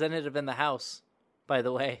representative in the House, by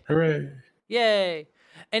the way. Hooray. Yay.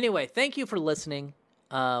 Anyway, thank you for listening.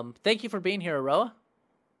 Thank you for being here, Aroa.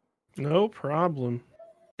 No problem.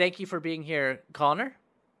 Thank you for being here, Connor.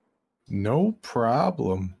 No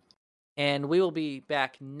problem. And we will be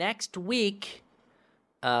back next week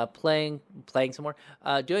playing some more,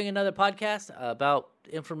 doing another podcast about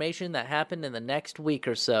information that happened in the next week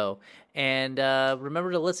or so. And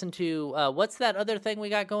remember to listen to, what's that other thing we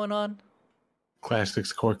got going on?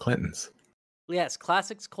 Classics Core Clintons. Yes,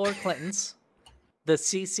 Classics Core Clintons, the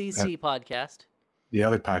CCC podcast. The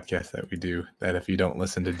other podcast that we do, that if you don't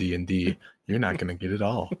listen to D&D, you're not going to get it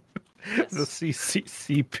all. Yes. The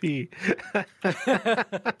CCCP.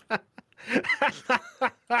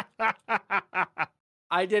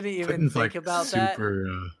 I didn't even think about that.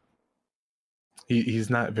 He's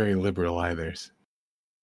not very liberal either.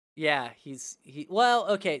 Yeah, well,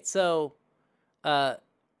 okay, so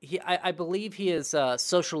I believe he is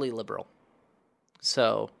socially liberal.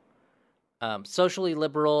 So socially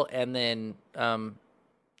liberal and then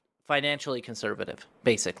financially conservative,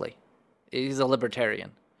 basically. He's a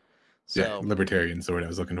libertarian. So, yeah, libertarian's the word I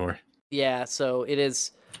was looking for. Yeah, so it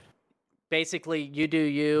is basically you do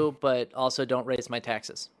you, but also don't raise my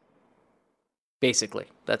taxes. Basically,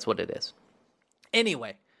 that's what it is.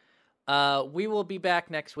 Anyway, we will be back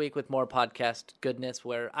next week with more podcast goodness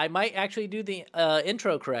where I might actually do the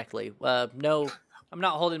intro correctly. No, I'm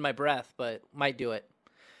not holding my breath, but might do it.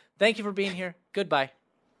 Thank you for being here. Goodbye.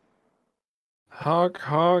 Honk,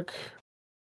 honk.